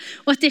nærvær.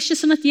 Og at det er ikke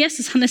sånn at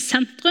Jesus han er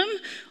sentrum,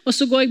 og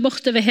så går jeg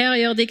bortover her og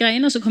gjør de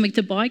greiene, og så kommer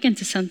jeg tilbake igjen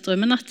til sentrum.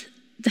 Men at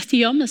dette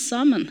gjør vi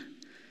sammen.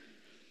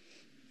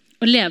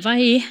 Å leve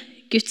i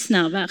Guds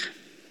nærvær.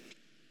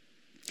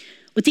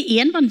 Og det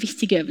er en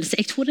vanvittig øvelse.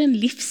 Jeg tror det er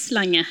en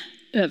livslange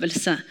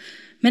øvelse.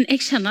 Men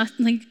jeg kjenner at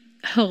når jeg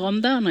hører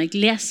om det, og når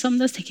jeg leser om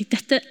det, så tenker jeg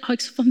dette har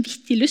jeg så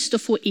vanvittig lyst til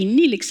å få inn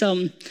i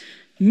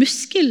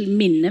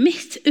muskelminnet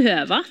mitt,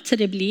 øve til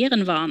det blir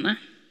en vane.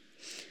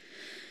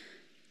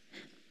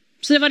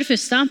 Så det var det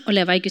første, å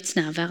leve i Guds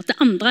nærvær. Det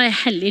andre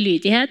er hellig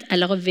lydighet,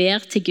 eller å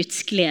være til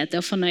Guds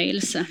glede og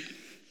fornøyelse.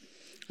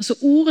 Altså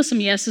ordet som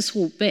Jesus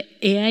roper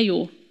er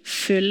jo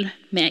følg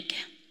meg.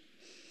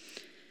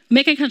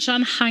 Vi kan kanskje ha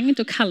en hang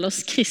til å kalle oss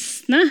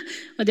kristne,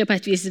 og det på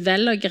et vis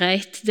vel og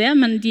greit det,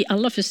 men de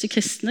aller første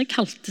kristne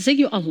kalte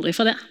seg jo aldri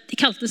for det. De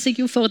kalte seg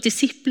jo for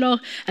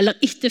disipler,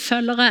 eller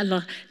etterfølgere,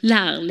 eller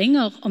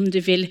lærlinger, om du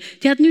vil.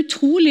 De hadde en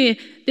utrolig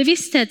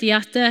bevissthet i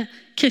at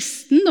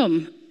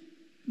kristendom,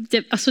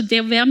 det å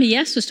være med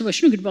Jesus, det var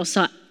ikke noe du bare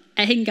sa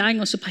en gang,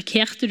 og så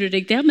parkerte du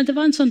deg der, men det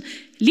var en sånn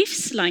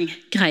livslang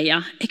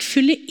greie. Jeg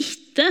følger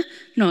etter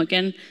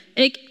noen,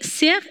 jeg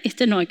ser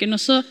etter noen,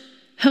 og så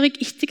hører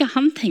jeg etter hva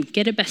han tenker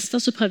er det beste,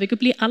 så prøver jeg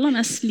å bli aller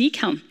mest lik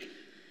han.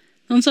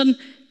 Noen sånn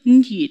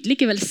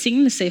nydelige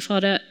velsignelse fra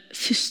det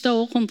første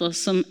århundret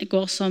som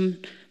går som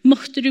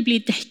måtte du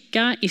bli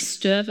dekket i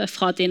støvet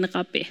fra din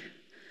rabbi.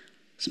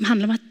 Som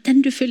handler om at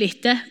den du følger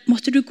etter,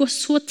 måtte du gå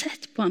så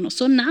tett på han og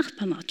så nær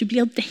på han at du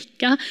blir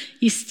dekket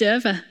i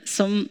støvet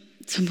som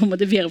på en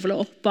måte virvler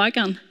opp bak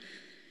han.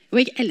 Og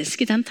jeg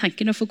elsker den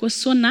tanken å få gå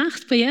så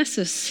nært på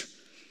Jesus,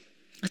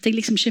 at jeg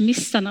liksom ikke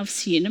mister den av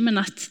syne, men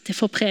at det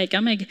får prege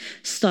meg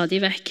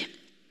stadig vekk.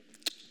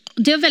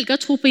 Det å velge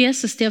å tro på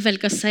Jesus, det å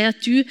velge å si at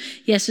du,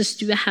 Jesus,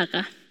 du er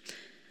Herre.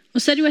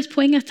 Og så er det jo et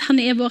poeng at han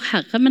er vår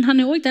Herre, men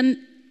han er også den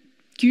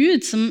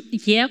Gud som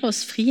gir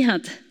oss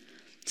frihet.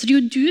 Så det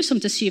er jo du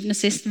som til syvende og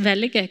sist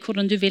velger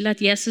hvordan du vil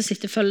at Jesus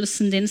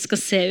etterfølgelsen din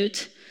skal se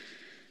ut.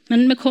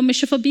 Men vi kommer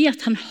ikke forbi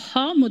at han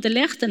har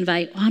modellert en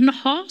vei, og han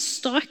har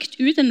strakt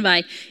ut en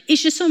vei.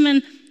 Ikke som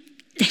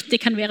dette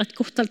kan være et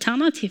godt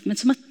alternativ, men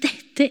som at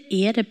dette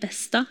er det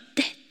beste.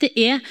 Dette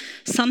er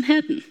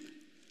sannheten.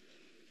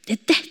 Det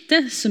er dette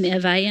som er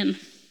veien.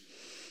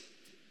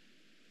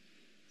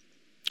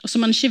 Og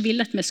som han ikke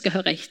vil at vi skal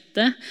høre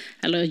etter,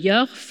 eller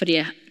gjøre, fordi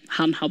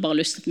han har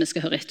bare lyst til at vi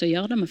skal høre etter og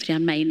gjøre det, men fordi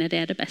han mener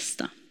det er det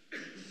beste.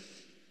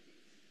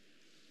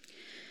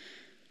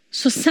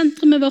 Så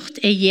sentrumet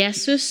vårt er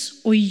Jesus,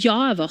 og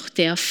jaet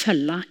vårt er å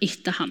følge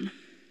etter han.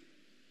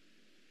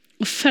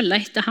 Å følge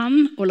etter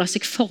han og la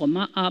seg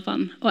forme av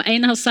han. Og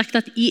en har sagt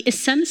at i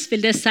essens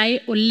vil det si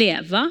å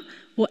leve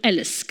og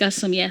elske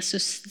som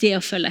Jesus. Det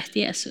å følge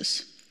etter Jesus.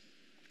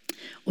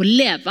 Å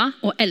leve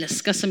og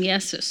elske som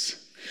Jesus.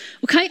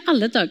 Og hva i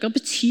alle dager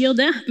betyr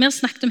det? Vi har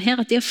snakket om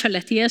her at det å følge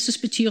etter Jesus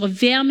betyr å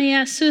være med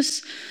Jesus,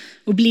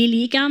 og bli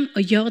lik han,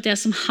 og gjøre det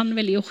som han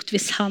ville gjort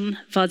hvis han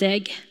var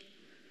deg.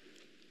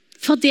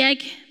 For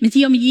deg, med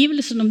de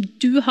omgivelsene som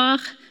du har,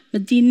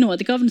 med de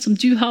nådegavene som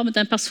du har, med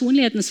den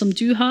personligheten som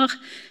du har,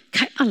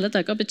 hva i alle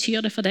dager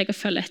betyr det for deg å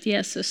følge etter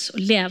Jesus, å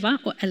leve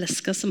og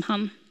elske som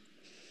han?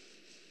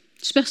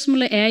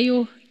 Spørsmålet er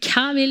jo,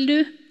 hva vil du?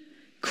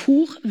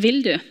 Hvor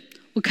vil du?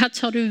 Og hva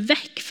tar du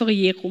vekk for å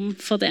gi rom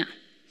for det?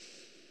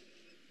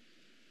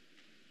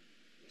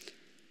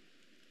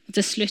 Og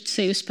til slutt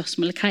så er jo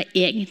spørsmålet, hva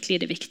er egentlig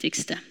det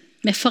viktigste?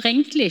 Vi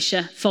forenkler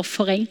ikke for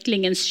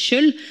forenklingens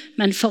skyld,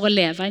 men for å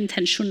leve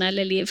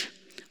intensjonelle liv.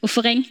 Å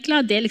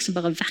forenkle, det er liksom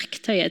bare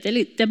verktøyet.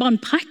 Det er bare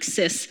en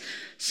praksis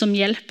som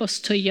hjelper oss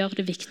til å gjøre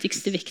det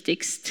viktigste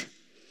viktigst.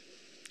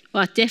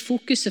 Og at det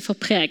fokuset får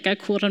prege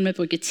hvordan vi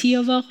bruker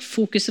tiden vår,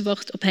 fokuset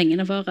vårt og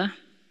pengene våre.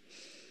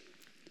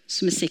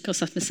 Så vi sikrer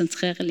oss at vi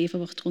sentrerer livet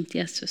vårt rundt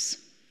Jesus.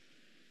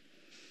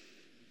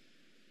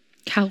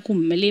 Hva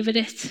rommer livet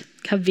ditt?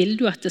 Hva vil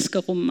du at det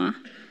skal romme?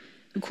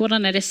 Og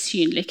hvordan er det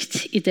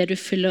synligt i det du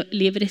fyller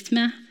livet ditt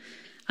med?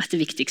 At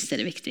det viktigste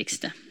er det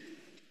viktigste.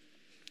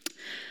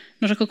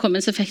 Når dere kom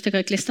inn, så fikk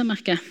dere et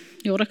klistermerke.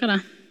 Gjorde dere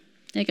det?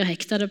 Jeg har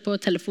hektet det på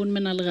telefonen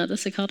min allerede,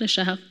 så jeg har det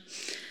ikke her.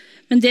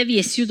 Men det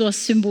viser jo da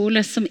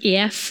symbolet som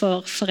er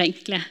for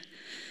forenkle.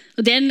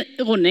 Og det er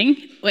en runding,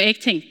 og jeg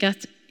tenker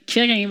at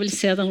hver gang jeg vil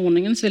se den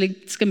rundingen, så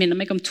skal jeg minne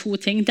meg om to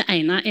ting. Det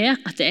ene er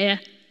at det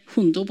er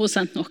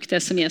 100% nok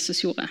det som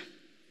Jesus gjorde.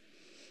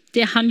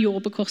 Det han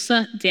gjorde på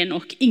korset, det er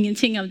nok.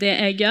 Ingenting av det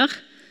jeg gjør,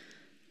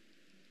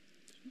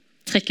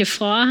 trekker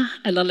fra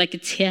eller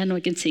legger til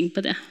noen ting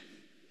på det.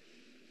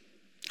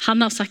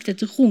 Han har sagt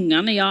et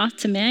rungende ja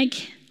til meg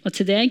og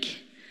til deg,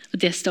 og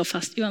det står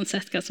fast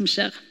uansett hva som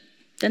skjer.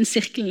 Den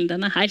sirkelen,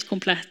 den er helt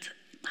komplett.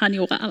 Han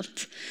gjorde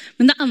alt.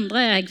 Men det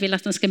andre er jeg vil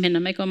at han skal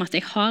minne meg om at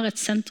jeg har et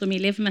sentrum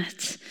i livet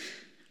mitt.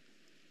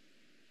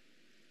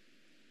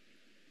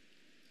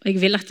 Og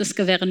jeg vil at det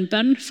skal være en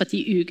bønn for de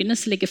ukene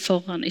som ligger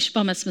foran, ikke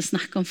bare mens vi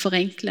snakker om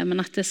forenkle,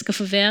 men at det skal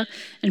få være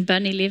en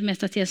bønn i livet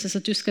mitt at Jesus,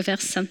 at du skal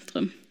være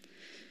sentrum.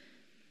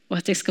 Og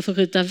at jeg skal få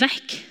ryddet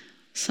vekk,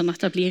 sånn at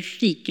det blir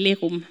rikelig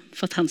rom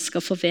for at han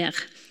skal få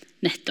være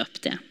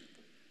nettopp det.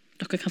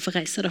 Dere kan få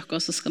reise dere,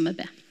 og så skal vi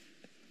be.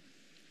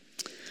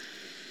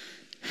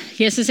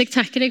 Jesus, jeg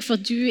takker deg for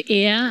at du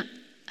er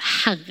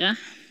Herre.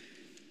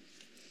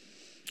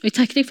 Og jeg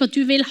takker deg for at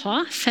du vil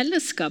ha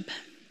fellesskap.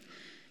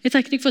 Jeg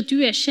takker deg for at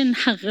du er ikke en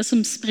Herre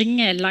som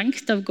springer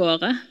langt av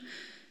gårde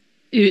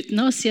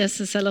uten oss,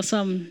 Jesus, eller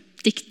som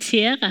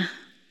dikterer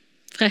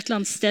fra et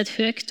eller annet sted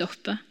høyt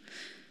oppe.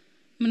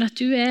 Men at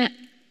du er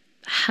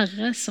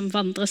Herre som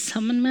vandrer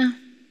sammen med,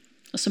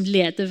 og som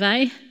leder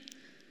vei,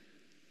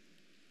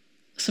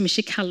 som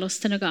ikke kaller oss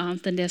til noe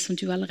annet enn det som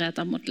du allerede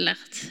har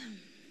modellert.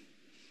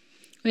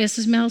 Og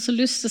Jesus, vi har så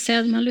lyst til å se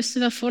at vi har lyst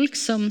til å være folk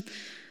som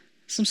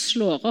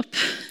slår opp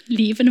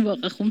livene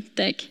våre rundt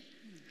deg.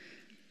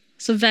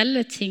 Så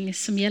velger ting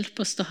som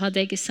hjelper oss til å ha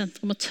deg i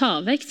sentrum, og ta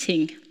vekk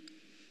ting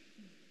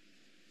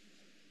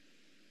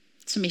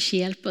som ikke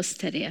hjelper oss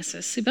til det,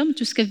 Jesus. Jeg ber om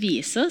at du skal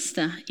vise oss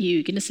det i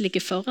ukene som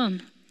ligger foran.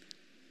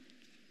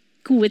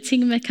 Gode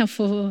ting vi kan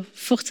få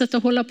fortsette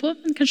å holde på,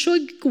 men kanskje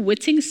også gode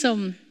ting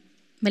som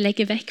vi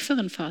legger vekk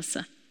for en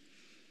fase.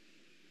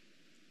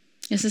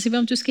 Jesus, jeg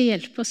ber om at du skal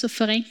hjelpe oss å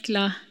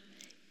forenkle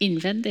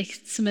innvendig,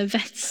 så vi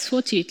vet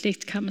så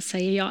tydelig hva vi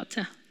sier ja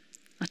til.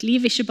 At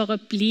livet ikke bare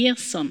blir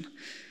sånn,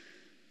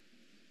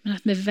 men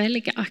at vi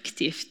velger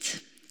aktivt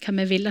hva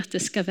vi vil at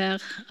det skal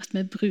være, at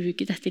vi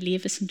bruker dette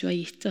livet som du har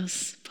gitt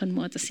oss på en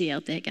måte som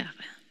gjør deg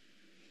ære.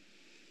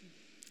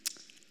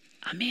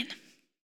 Amen.